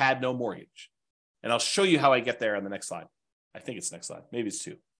property had no mortgage. And I'll show you how I get there on the next slide. I think it's next slide. Maybe it's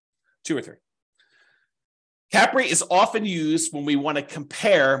 2 or 3. Cap rate is often used when we want to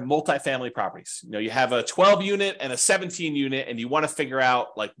compare multifamily properties. You have a 12 unit and a 17 unit, and you want to figure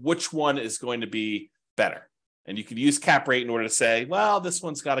out which one is going to be better. And you can use cap rate in order to say, well, this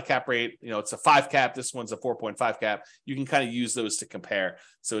one's got a cap rate, it's a 5 cap, this one's a 4.5 cap. You can kind of use those to compare.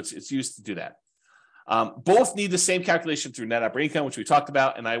 So it's used to do that. Both need the same calculation through net operating income, which we talked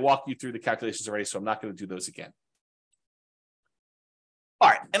about, and I walked you through the calculations already, so I'm not going to do those again. All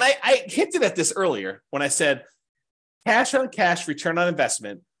right, and I hinted at this earlier when I said cash on cash return on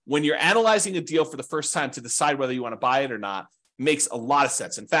investment, when you're analyzing a deal for the first time to decide whether you want to buy it or not, makes a lot of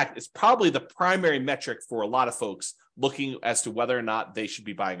sense. In fact, it's probably the primary metric for a lot of folks looking as to whether or not they should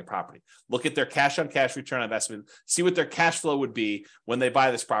be buying a property. Look at their cash on cash return on investment, see what their cash flow would be when they buy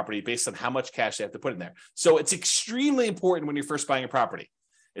this property based on how much cash they have to put in there. So it's extremely important when you're first buying a property.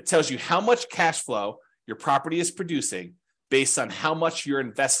 It tells you how much cash flow your property is producing based on how much you're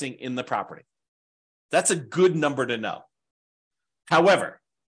investing in the property. That's a good number to know. However,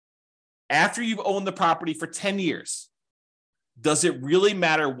 after you've owned the property for 10 years, does it really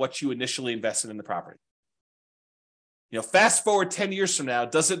matter what you initially invested in the property? Fast forward 10 years from now,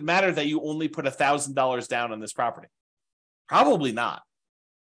 does it matter that you only put $1,000 down on this property? Probably not.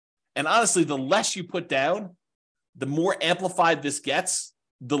 And honestly, the less you put down, the more amplified this gets,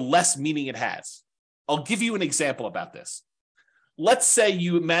 the less meaning it has. I'll give you an example about this. Let's say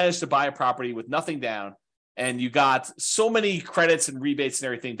you managed to buy a property with nothing down, and you got so many credits and rebates and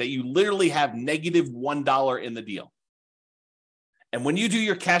everything that you literally have negative $1 in the deal. And when you do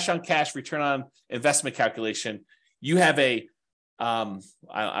your cash on cash return on investment calculation, you have I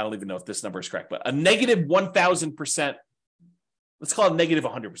don't even know if this number is correct, but a negative 1,000%, let's call it negative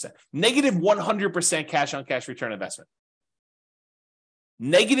 100%, negative 100% cash on cash return on investment.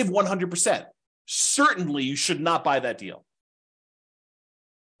 Negative 100%. Certainly you should not buy that deal.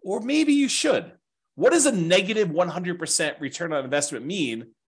 Or maybe you should. What does a negative 100% return on investment mean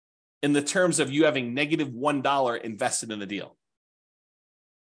in the terms of you having negative $1 invested in the deal?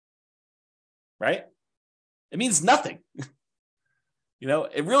 Right? It means nothing.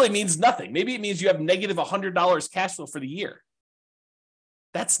 It really means nothing. Maybe it means you have negative $100 cash flow for the year.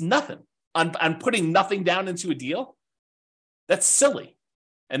 That's nothing. On putting nothing down into a deal, that's silly.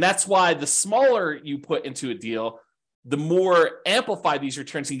 And that's why the smaller you put into a deal, the more amplified these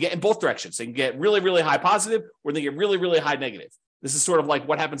returns can get in both directions. They can get really, really high positive, or they get really, really high negative. This is sort of like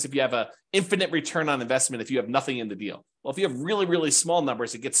what happens if you have an infinite return on investment if you have nothing in the deal. Well, if you have really, really small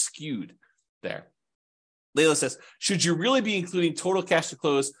numbers, it gets skewed there. Layla says, should you really be including total cash to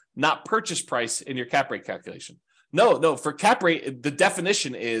close, not purchase price in your cap rate calculation? No. For cap rate, the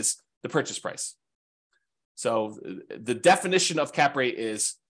definition is the purchase price. So the definition of cap rate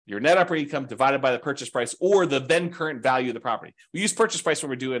is your net operating income divided by the purchase price or the then current value of the property. We use purchase price when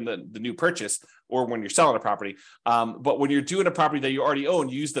we're doing the new purchase or when you're selling a property. But when you're doing a property that you already own,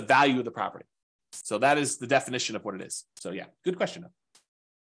 you use the value of the property. So that is the definition of what it is. So yeah, good question.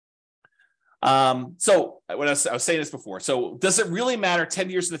 So when I was saying this before, so does it really matter 10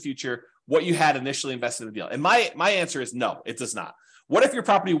 years in the future what you had initially invested in the deal? And my answer is no, it does not. What if your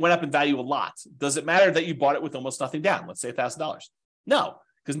property went up in value a lot? Does it matter that you bought it with almost nothing down? Let's say $1,000. No,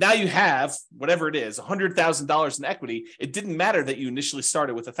 because now you have whatever it is, $100,000 in equity. It didn't matter that you initially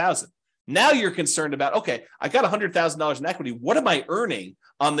started with $1,000. Now you're concerned about, okay, I got $100,000 in equity. What am I earning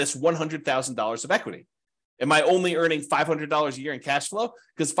on this $100,000 of equity? Am I only earning $500 a year in cash flow?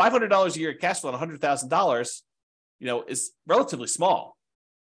 Because $500 a year in cash flow on $100,000, is relatively small.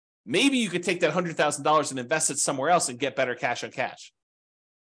 Maybe you could take that $100,000 and invest it somewhere else and get better cash on cash,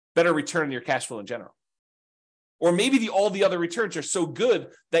 better return on your cash flow in general. Or maybe all the other returns are so good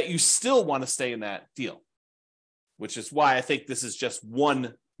that you still want to stay in that deal, which is why I think this is just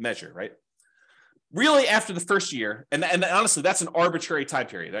one measure, right? Really, after the first year, and honestly, that's an arbitrary time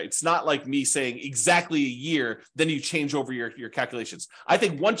period. Right? It's not like me saying exactly a year, then you change over your calculations. I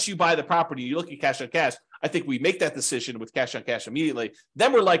think once you buy the property, you look at cash on cash, I think we make that decision with cash on cash immediately.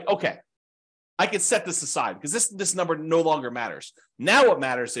 Then we're like, okay, I can set this aside because this number no longer matters. Now what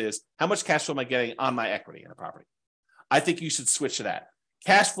matters is how much cash flow am I getting on my equity in a property? I think you should switch to that.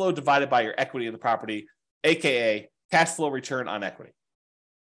 Cash flow divided by your equity in the property, AKA cash flow return on equity.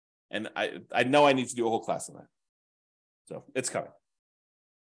 And I know I need to do a whole class on that. So it's coming.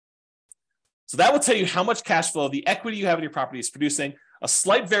 So that will tell you how much cash flow the equity you have in your property is producing. A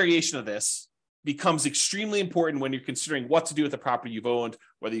slight variation of this becomes extremely important when you're considering what to do with the property you've owned,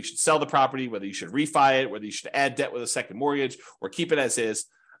 whether you should sell the property, whether you should refi it, whether you should add debt with a second mortgage or keep it as is.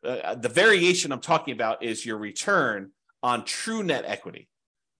 The variation I'm talking about is your return on true net equity.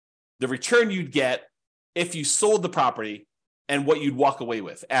 The return you'd get if you sold the property and what you'd walk away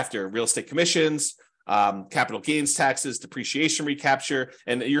with after real estate commissions, capital gains taxes, depreciation recapture,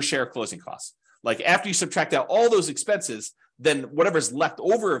 and your share of closing costs. Like after you subtract out all those expenses, then whatever's left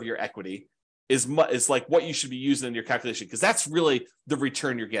over of your equity is like what you should be using in your calculation, because that's really the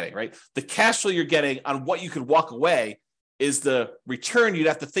return you're getting, right? The cash flow you're getting on what you could walk away is the return you'd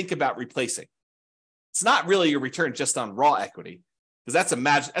have to think about replacing. It's not really your return just on raw equity, because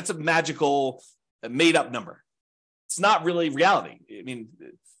that's a magical made up number. It's not really reality. I mean,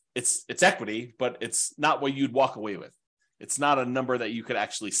 it's equity, but it's not what you'd walk away with. It's not a number that you could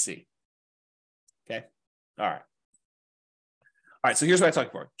actually see. Okay. All right. So here's what I'm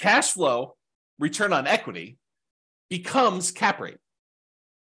talking about. Cash flow return on equity becomes cap rate.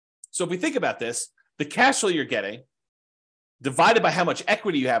 So if we think about this, the cash flow you're getting divided by how much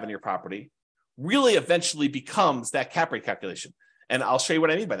equity you have in your property really eventually becomes that cap rate calculation. And I'll show you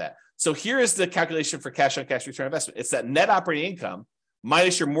what I mean by that. So here is the calculation for cash on cash return on investment. It's that net operating income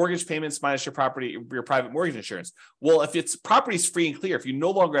minus your mortgage payments, minus your private mortgage insurance. Well, if it's property's free and clear, if you no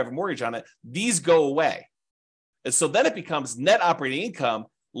longer have a mortgage on it, these go away. And so then it becomes net operating income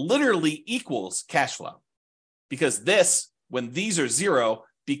literally equals cash flow, because this, when these are zero,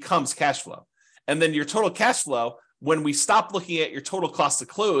 becomes cash flow. And then your total cash flow, when we stop looking at your total cost to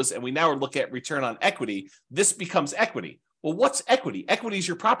close and we now look at return on equity, this becomes equity. Well, what's equity? Equity is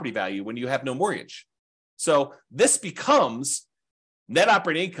your property value when you have no mortgage. So this becomes net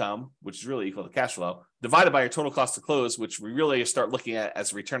operating income, which is really equal to cash flow, divided by your total cost to close, which we really start looking at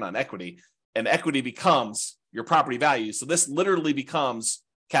as return on equity. And equity becomes your property value. So this literally becomes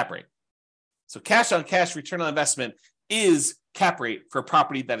cap rate. So cash on cash return on investment is cap rate for a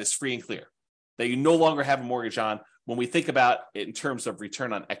property that is free and clear, that you no longer have a mortgage on when we think about it in terms of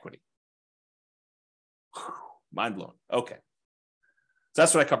return on equity. Mind blown. Okay. So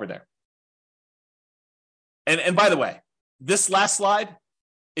that's what I covered there. And by the way, this last slide,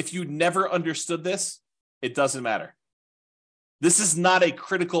 if you never understood this, it doesn't matter. This is not a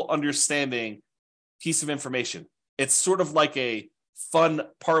critical understanding piece of information. It's sort of like a fun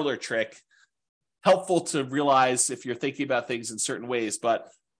parlor trick, helpful to realize if you're thinking about things in certain ways, but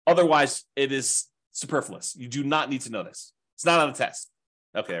otherwise it is superfluous. You do not need to know this. It's not on the test.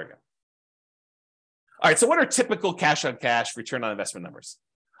 Okay, there we go. All right, so what are typical cash on cash return on investment numbers?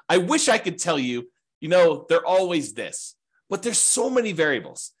 I wish I could tell you, they're always this, but there's so many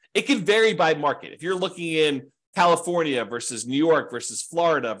variables. It can vary by market. If you're looking in California versus New York versus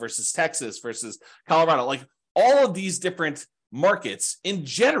Florida versus Texas versus Colorado, like all of these different markets in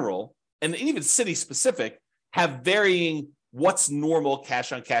general, and even city specific, have varying what's normal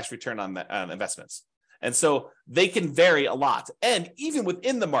cash on cash return on investments. And so they can vary a lot. And even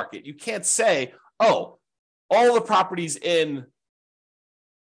within the market, you can't say, oh, all the properties in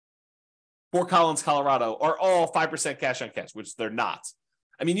Fort Collins, Colorado are all 5% cash on cash, which they're not.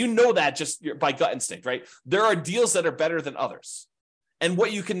 I mean, you know that just by gut instinct, right? There are deals that are better than others. And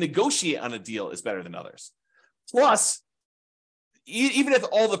what you can negotiate on a deal is better than others. Plus, even if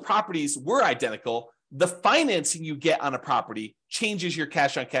all the properties were identical, the financing you get on a property changes your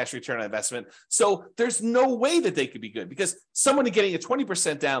cash on cash return on investment. So there's no way that they could be good, because someone getting a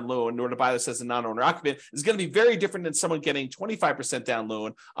 20% down loan in order to buy this as a non-owner occupant is going to be very different than someone getting 25% down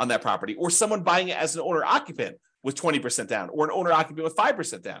loan on that property, or someone buying it as an owner occupant with 20% down, or an owner occupant with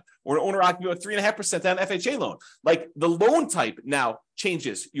 5% down, or an owner occupant with 3.5% down FHA loan. Like the loan type now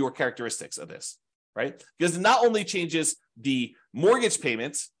changes your characteristics of this, right? Because it not only changes the mortgage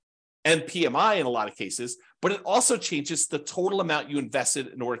payments and PMI in a lot of cases, but it also changes the total amount you invested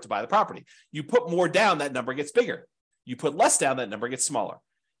in order to buy the property. You put more down, that number gets bigger. You put less down, that number gets smaller.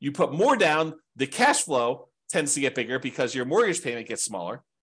 You put more down, the cash flow tends to get bigger because your mortgage payment gets smaller.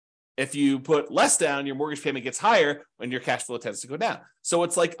 If you put less down, your mortgage payment gets higher when your cash flow tends to go down. So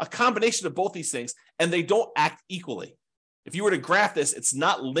it's like a combination of both these things, and they don't act equally. If you were to graph this, it's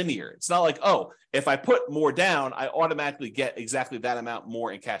not linear. It's not like, oh, if I put more down, I automatically get exactly that amount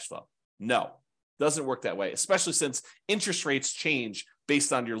more in cash flow. No, doesn't work that way, especially since interest rates change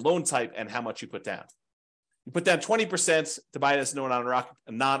based on your loan type and how much you put down. You put down 20% to buy it as a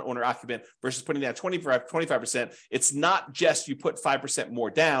non-owner occupant versus putting down 25%. It's not just you put 5% more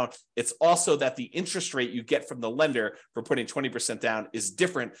down. It's also that the interest rate you get from the lender for putting 20% down is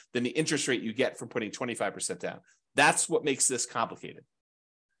different than the interest rate you get from putting 25% down. That's what makes this complicated.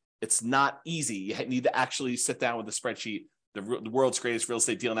 It's not easy. You need to actually sit down with the spreadsheet, the world's greatest real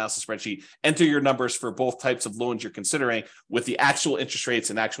estate deal analysis spreadsheet, enter your numbers for both types of loans you're considering with the actual interest rates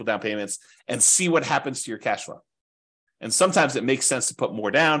and actual down payments, and see what happens to your cash flow. And sometimes it makes sense to put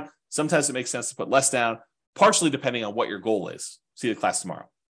more down. Sometimes it makes sense to put less down, partially depending on what your goal is. See the class tomorrow.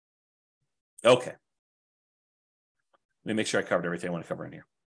 Okay. Let me make sure I covered everything I want to cover in here.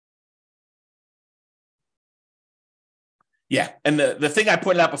 Yeah, and the thing I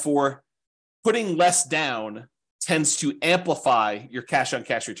pointed out before, putting less down tends to amplify your cash on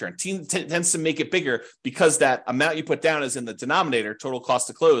cash return, tends to make it bigger because that amount you put down is in the denominator, total cost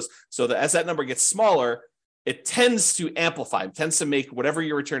to close. So that as that number gets smaller, it tends to amplify, it tends to make whatever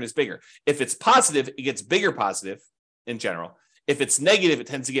your return is bigger. If it's positive, it gets bigger positive in general. If it's negative, it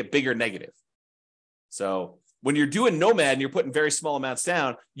tends to get bigger negative. So when you're doing Nomad and you're putting very small amounts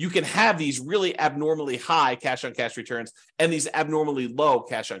down, you can have these really abnormally high cash on cash returns and these abnormally low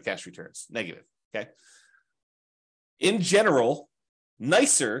cash on cash returns, negative, okay? In general,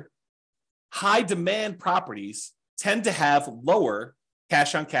 nicer, high demand properties tend to have lower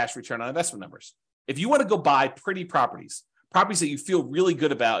cash on cash return on investment numbers. If you want to go buy pretty properties that you feel really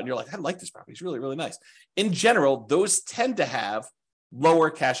good about, and you're like, I like this property, it's really, really nice. In general, those tend to have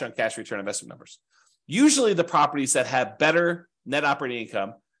lower cash on cash return on investment numbers. Usually the properties that have better net operating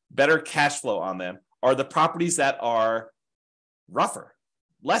income, better cash flow on them are the properties that are rougher,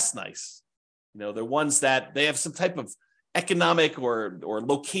 less nice. They're ones that they have some type of economic or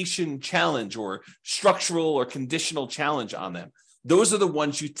location challenge or structural or conditional challenge on them. Those are the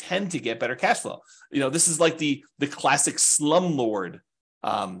ones you tend to get better cash flow. This is like the classic slumlord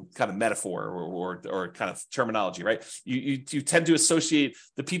kind of metaphor or kind of terminology, right? You tend to associate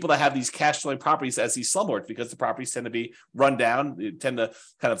the people that have these cash flowing properties as these slumlords because the properties tend to be run down. You tend to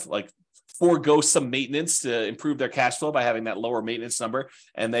kind of like forego some maintenance to improve their cash flow by having that lower maintenance number.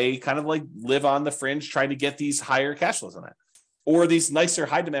 And they kind of like live on the fringe trying to get these higher cash flows on that. Or these nicer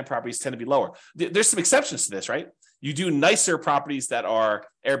high demand properties tend to be lower. There's some exceptions to this, right? You do nicer properties that are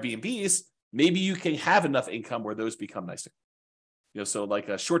Airbnbs, maybe you can have enough income where those become nicer. So like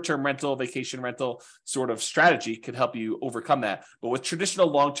a short-term rental, vacation rental sort of strategy could help you overcome that. But with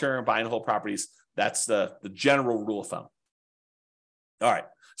traditional long-term buy and hold properties, that's the general rule of thumb. All right.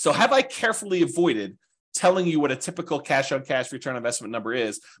 So have I carefully avoided telling you what a typical cash on cash return on investment number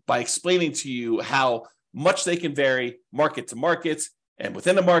is by explaining to you how much they can vary market to market and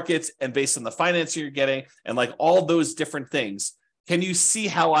within the markets and based on the financing you're getting and like all those different things? Can you see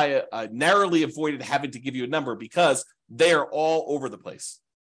how I narrowly avoided having to give you a number because they are all over the place?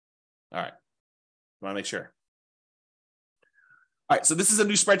 All right. I want to make sure. All right. So this is a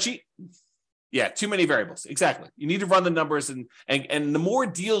new spreadsheet. Yeah, too many variables. Exactly. You need to run the numbers and the more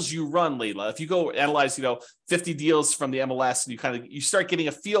deals you run, Layla, if you go analyze, 50 deals from the MLS and you start getting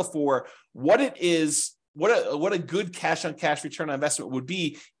a feel for what it is, what a good cash on cash return on investment would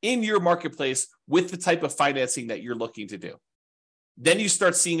be in your marketplace with the type of financing that you're looking to do. Then you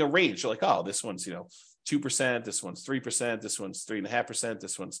start seeing a range. You're like, oh, this one's, 2%, this one's 3%, this one's 3.5%,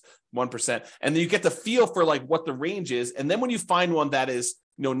 this one's 1%. And then you get the feel for like what the range is. And then when you find one that is,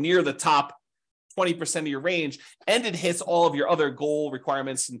 near the top 20% of your range, and it hits all of your other goal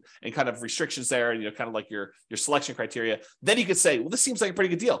requirements and kind of restrictions there, and kind of like your selection criteria, then you could say, well, this seems like a pretty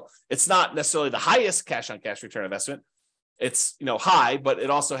good deal. It's not necessarily the highest cash on cash return investment. It's high, but it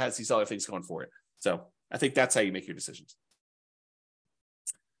also has these other things going for it. So I think that's how you make your decisions.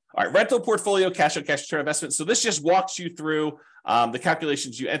 All right, rental portfolio, cash on cash return investment. So this just walks you through the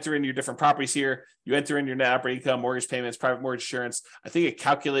calculations. You enter in your different properties here. You enter in your net operating income, mortgage payments, private mortgage insurance. I think it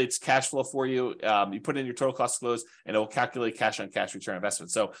calculates cash flow for you. You put in your total cost to close, and it will calculate cash on cash return investment.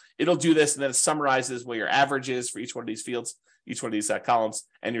 So it'll do this, and then it summarizes what your average is for each one of these fields, each one of these columns,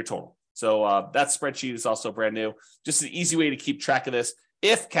 and your total. So that spreadsheet is also brand new. Just an easy way to keep track of this.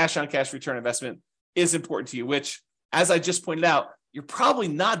 If cash on cash return investment is important to you, which, as I just pointed out, you're probably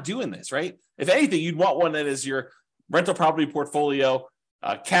not doing this, right? If anything, you'd want one that is your rental property portfolio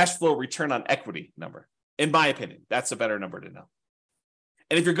cash flow return on equity number. In my opinion, that's a better number to know.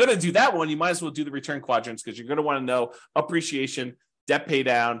 And if you're going to do that one, you might as well do the return quadrants because you're going to want to know appreciation, debt pay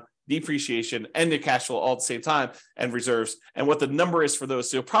down, depreciation, and the cash flow all at the same time, and reserves, and what the number is for those.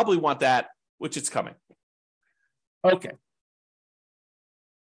 So you'll probably want that, which it's coming. Okay.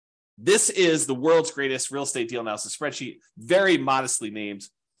 This is the world's greatest real estate deal analysis spreadsheet, very modestly named.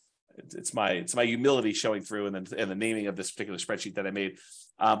 It's my humility showing through and the naming of this particular spreadsheet that I made.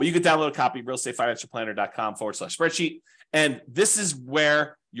 But you can download a copy, realestatefinancialplanner.com/spreadsheet. And this is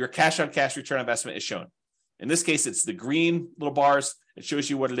where your cash on cash return on investment is shown. In this case, it's the green little bars. It shows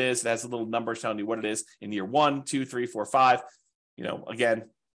you what it is. It has a little number telling you what it is in year 1, 2, 3, 4, 5. Again,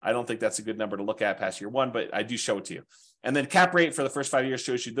 I don't think that's a good number to look at past year 1, but I do show it to you. And then cap rate for the first 5 years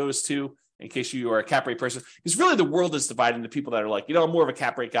shows you those two in case you are a cap rate person. Because really the world is divided into people that are like, I'm more of a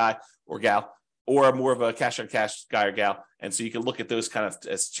cap rate guy or gal, or I'm more of a cash on cash guy or gal. And so you can look at those kind of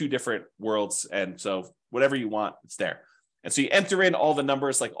as two different worlds. And so whatever you want, it's there. And so you enter in all the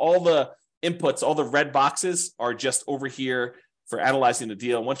numbers, like all the inputs, all the red boxes are just over here for analyzing the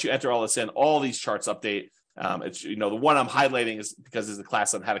deal. And once you enter all this in, all these charts update. It's the one I'm highlighting is because there's a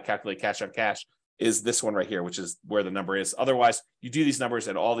class on how to calculate cash on cash. is this one right here, which is where the number is. Otherwise, you do these numbers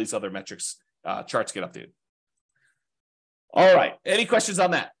and all these other metrics charts get updated. All right. Any questions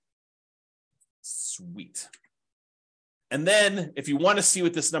on that? Sweet. And then if you want to see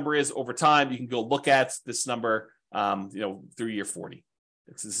what this number is over time, you can go look at this number, through year 40.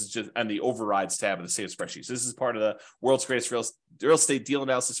 This is just on the overrides tab of the same spreadsheet. So this is part of the world's greatest real estate deal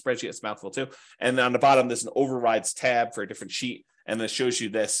analysis spreadsheet. It's a mouthful too. And then on the bottom, there's an overrides tab for a different sheet. And then it shows you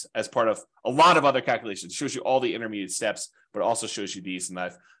this as part of a lot of other calculations. It shows you all the intermediate steps, but it also shows you these. And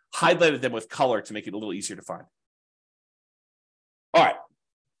I've highlighted them with color to make it a little easier to find. All right.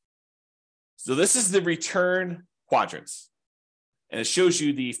 So this is the return quadrants. And it shows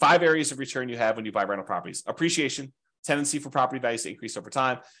you the 5 areas of return you have when you buy rental properties. Appreciation, tendency for property values to increase over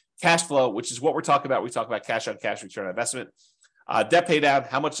time. Cash flow, which is what we're talking about. We talk about cash on cash return on investment. Debt pay down,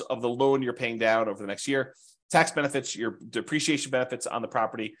 how much of the loan you're paying down over the next year. Tax benefits, your depreciation benefits on the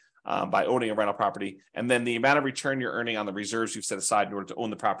property by owning a rental property. And then the amount of return you're earning on the reserves you've set aside in order to own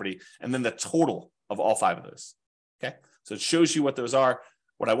the property. And then the total of all 5 of those. Okay, so it shows you what those are.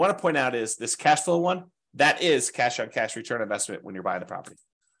 What I want to point out is this cash flow one, that is cash on cash return on investment when you're buying the property.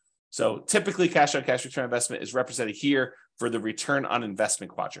 So typically cash on cash return on investment is represented here for the return on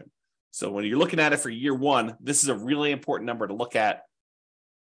investment quadrant. So when you're looking at it for year 1, this is a really important number to look at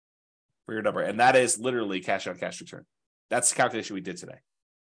for your number. And that is literally cash on cash return. That's the calculation we did today.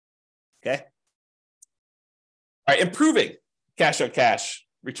 Okay. All right. Improving cash on cash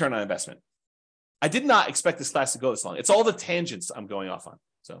return on investment. I did not expect this class to go this long. It's all the tangents I'm going off on.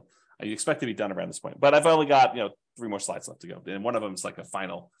 So I expect to be done around this point, but I've only got 3 more slides left to go. And one of them is like a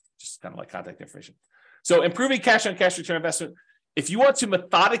final, just kind of like contact information. So improving cash on cash return on investment. If you want to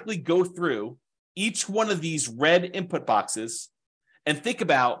methodically go through each one of these red input boxes and think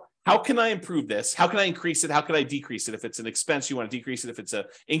about how can I improve this? How can I increase it? How can I decrease it? If it's an expense, you want to decrease it. If it's an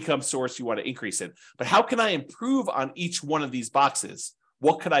income source, you want to increase it. But how can I improve on each one of these boxes?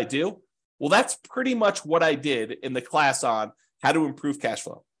 What could I do? Well, that's pretty much what I did in the class on how to improve cash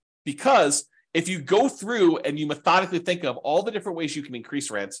flow. Because if you go through and you methodically think of all the different ways you can increase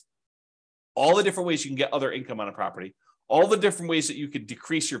rents, all the different ways you can get other income on a property, all the different ways that you could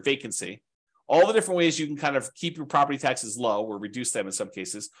decrease your vacancy, all the different ways you can kind of keep your property taxes low or reduce them in some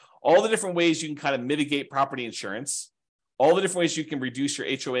cases, all the different ways you can kind of mitigate property insurance, all the different ways you can reduce your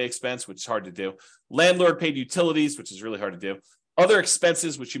HOA expense, which is hard to do, landlord paid utilities, which is really hard to do, other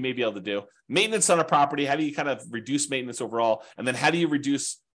expenses, which you may be able to do, maintenance on a property, how do you kind of reduce maintenance overall, and then how do you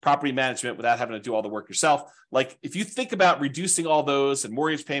reduce property management without having to do all the work yourself? Like if you think about reducing all those and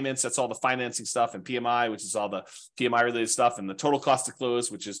mortgage payments, that's all the financing stuff, and PMI, which is all the PMI related stuff, and the total cost to close,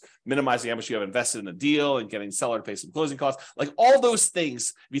 which is minimizing how much you have invested in the deal and getting seller to pay some closing costs. Like all those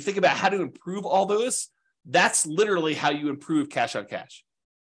things, if you think about how to improve all those, that's literally how you improve cash on cash.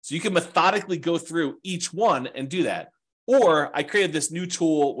 So you can methodically go through each one and do that. Or I created this new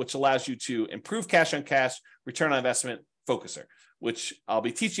tool, which allows you to improve cash on cash, return on investment focuser, which I'll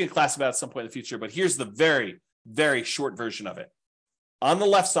be teaching a class about at some point in the future. But here's the very, very short version of it. On the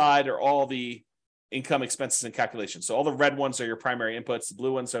left side are all the income, expenses, and calculations. So all the red ones are your primary inputs. The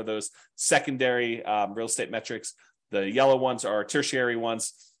blue ones are those secondary real estate metrics. The yellow ones are tertiary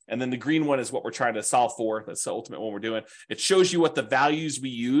ones. And then the green one is what we're trying to solve for. That's the ultimate one we're doing. It shows you what the values we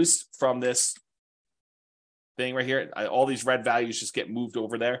use from this thing right here. All these red values just get moved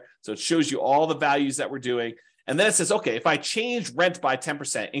over there. So it shows you all the values that we're doing. And then it says, okay, if I change rent by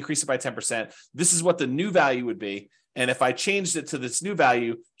 10%, increase it by 10%, this is what the new value would be. And if I changed it to this new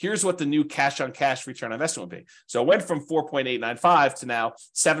value, here's what the new cash on cash return on investment would be. So it went from 4.895 to now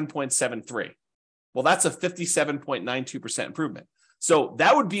 7.73. Well, that's a 57.92% improvement. So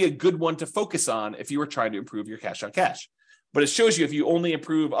that would be a good one to focus on if you were trying to improve your cash on cash. But it shows you if you only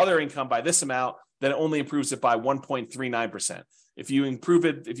improve other income by this amount, then it only improves it by 1.39%. If you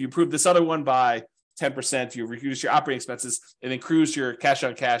improve this other one by 10%, you reduce your operating expenses, it improves your cash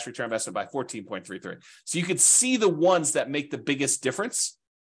on cash return on investment by 14.33. So you could see the ones that make the biggest difference,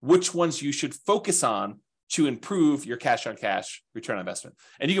 which ones you should focus on to improve your cash on cash return on investment.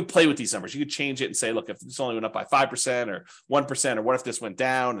 And you can play with these numbers. You could change it and say, look, if this only went up by 5% or 1%, or what if this went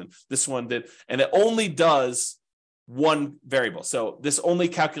down and this one did, and it only does one variable. So this only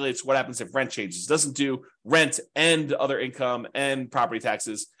calculates what happens if rent changes. It doesn't do rent and other income and property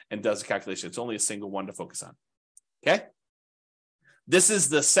taxes and does a calculation. It's only a single one to focus on. Okay. This is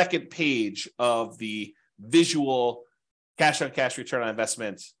the second page of the visual cash on cash return on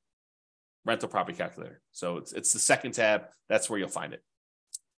investment rental property calculator. So it's the second tab. That's where you'll find it.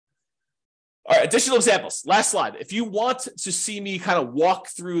 All right, additional examples. Last slide. If you want to see me kind of walk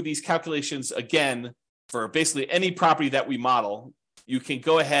through these calculations again for basically any property that we model, you can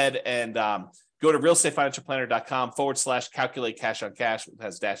go ahead and go to realestatefinancialplanner.com/calculate cash on cash. It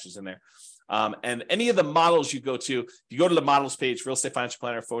has dashes in there. And any of the models you go to, if you go to the models page, Real Estate Financial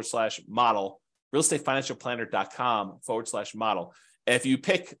Planner /model, realestatefinancialplanner.com/model. And if you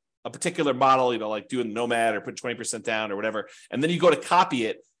pick a particular model, like doing Nomad or put 20% down or whatever, and then you go to copy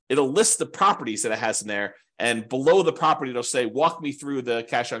it, it'll list the properties that it has in there. And below the property, it'll say, walk me through the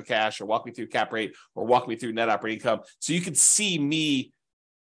cash on cash, or walk me through cap rate, or walk me through net operating income. So you can see me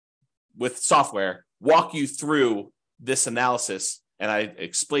with software walk you through this analysis. And I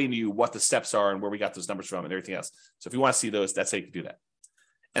explain to you what the steps are and where we got those numbers from and everything else. So if you want to see those, that's how you can do that.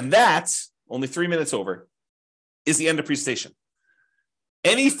 And that's only 3 minutes over is the end of presentation.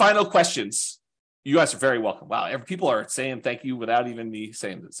 Any final questions? You guys are very welcome. Wow, people are saying thank you without even me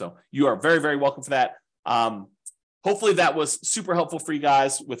saying it. So you are very, very welcome for that. Hopefully that was super helpful for you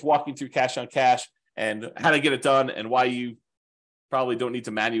guys with walking through cash on cash and how to get it done and why you probably don't need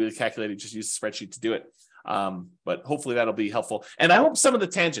to manually calculate it, just use the spreadsheet to do it. But hopefully that'll be helpful. And I hope some of the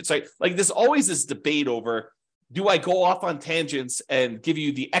tangents, like there's always this debate over, do I go off on tangents and give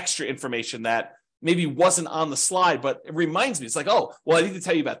you the extra information that maybe wasn't on the slide, but it reminds me, it's like, oh, well, I need to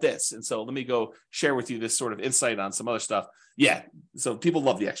tell you about this. And so let me go share with you this sort of insight on some other stuff. Yeah. So people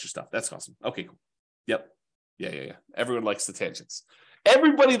love the extra stuff. That's awesome. Okay, cool. Yep. Yeah. Everyone likes the tangents.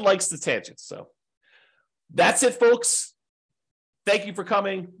 Everybody likes the tangents. So that's it, folks. Thank you for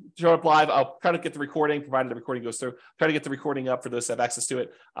coming. Show up live. I'll try to get the recording, provided the recording goes through. Try to get the recording up for those that have access to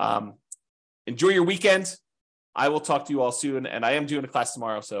it. Enjoy your weekend. I will talk to you all soon. And I am doing a class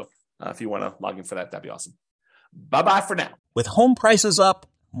tomorrow. So if you want to log in for that, that'd be awesome. Bye-bye for now. With home prices up,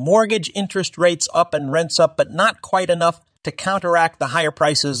 mortgage interest rates up, and rents up, but not quite enough to counteract the higher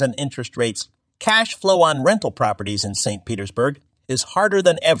prices and interest rates, cash flow on rental properties in St. Petersburg is harder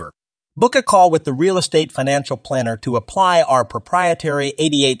than ever. Book a call with the Real Estate Financial Planner to apply our proprietary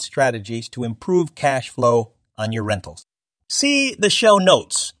 88 strategies to improve cash flow on your rentals. See the show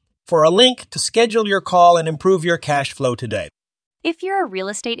notes for a link to schedule your call and improve your cash flow today. If you're a real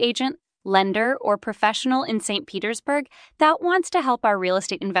estate agent, lender, or professional in St. Petersburg that wants to help our real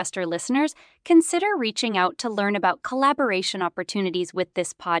estate investor listeners, consider reaching out to learn about collaboration opportunities with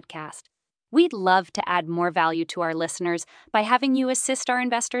this podcast. We'd love to add more value to our listeners by having you assist our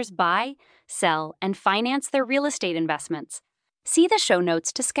investors buy, sell, and finance their real estate investments. See the show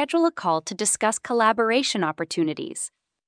notes to schedule a call to discuss collaboration opportunities.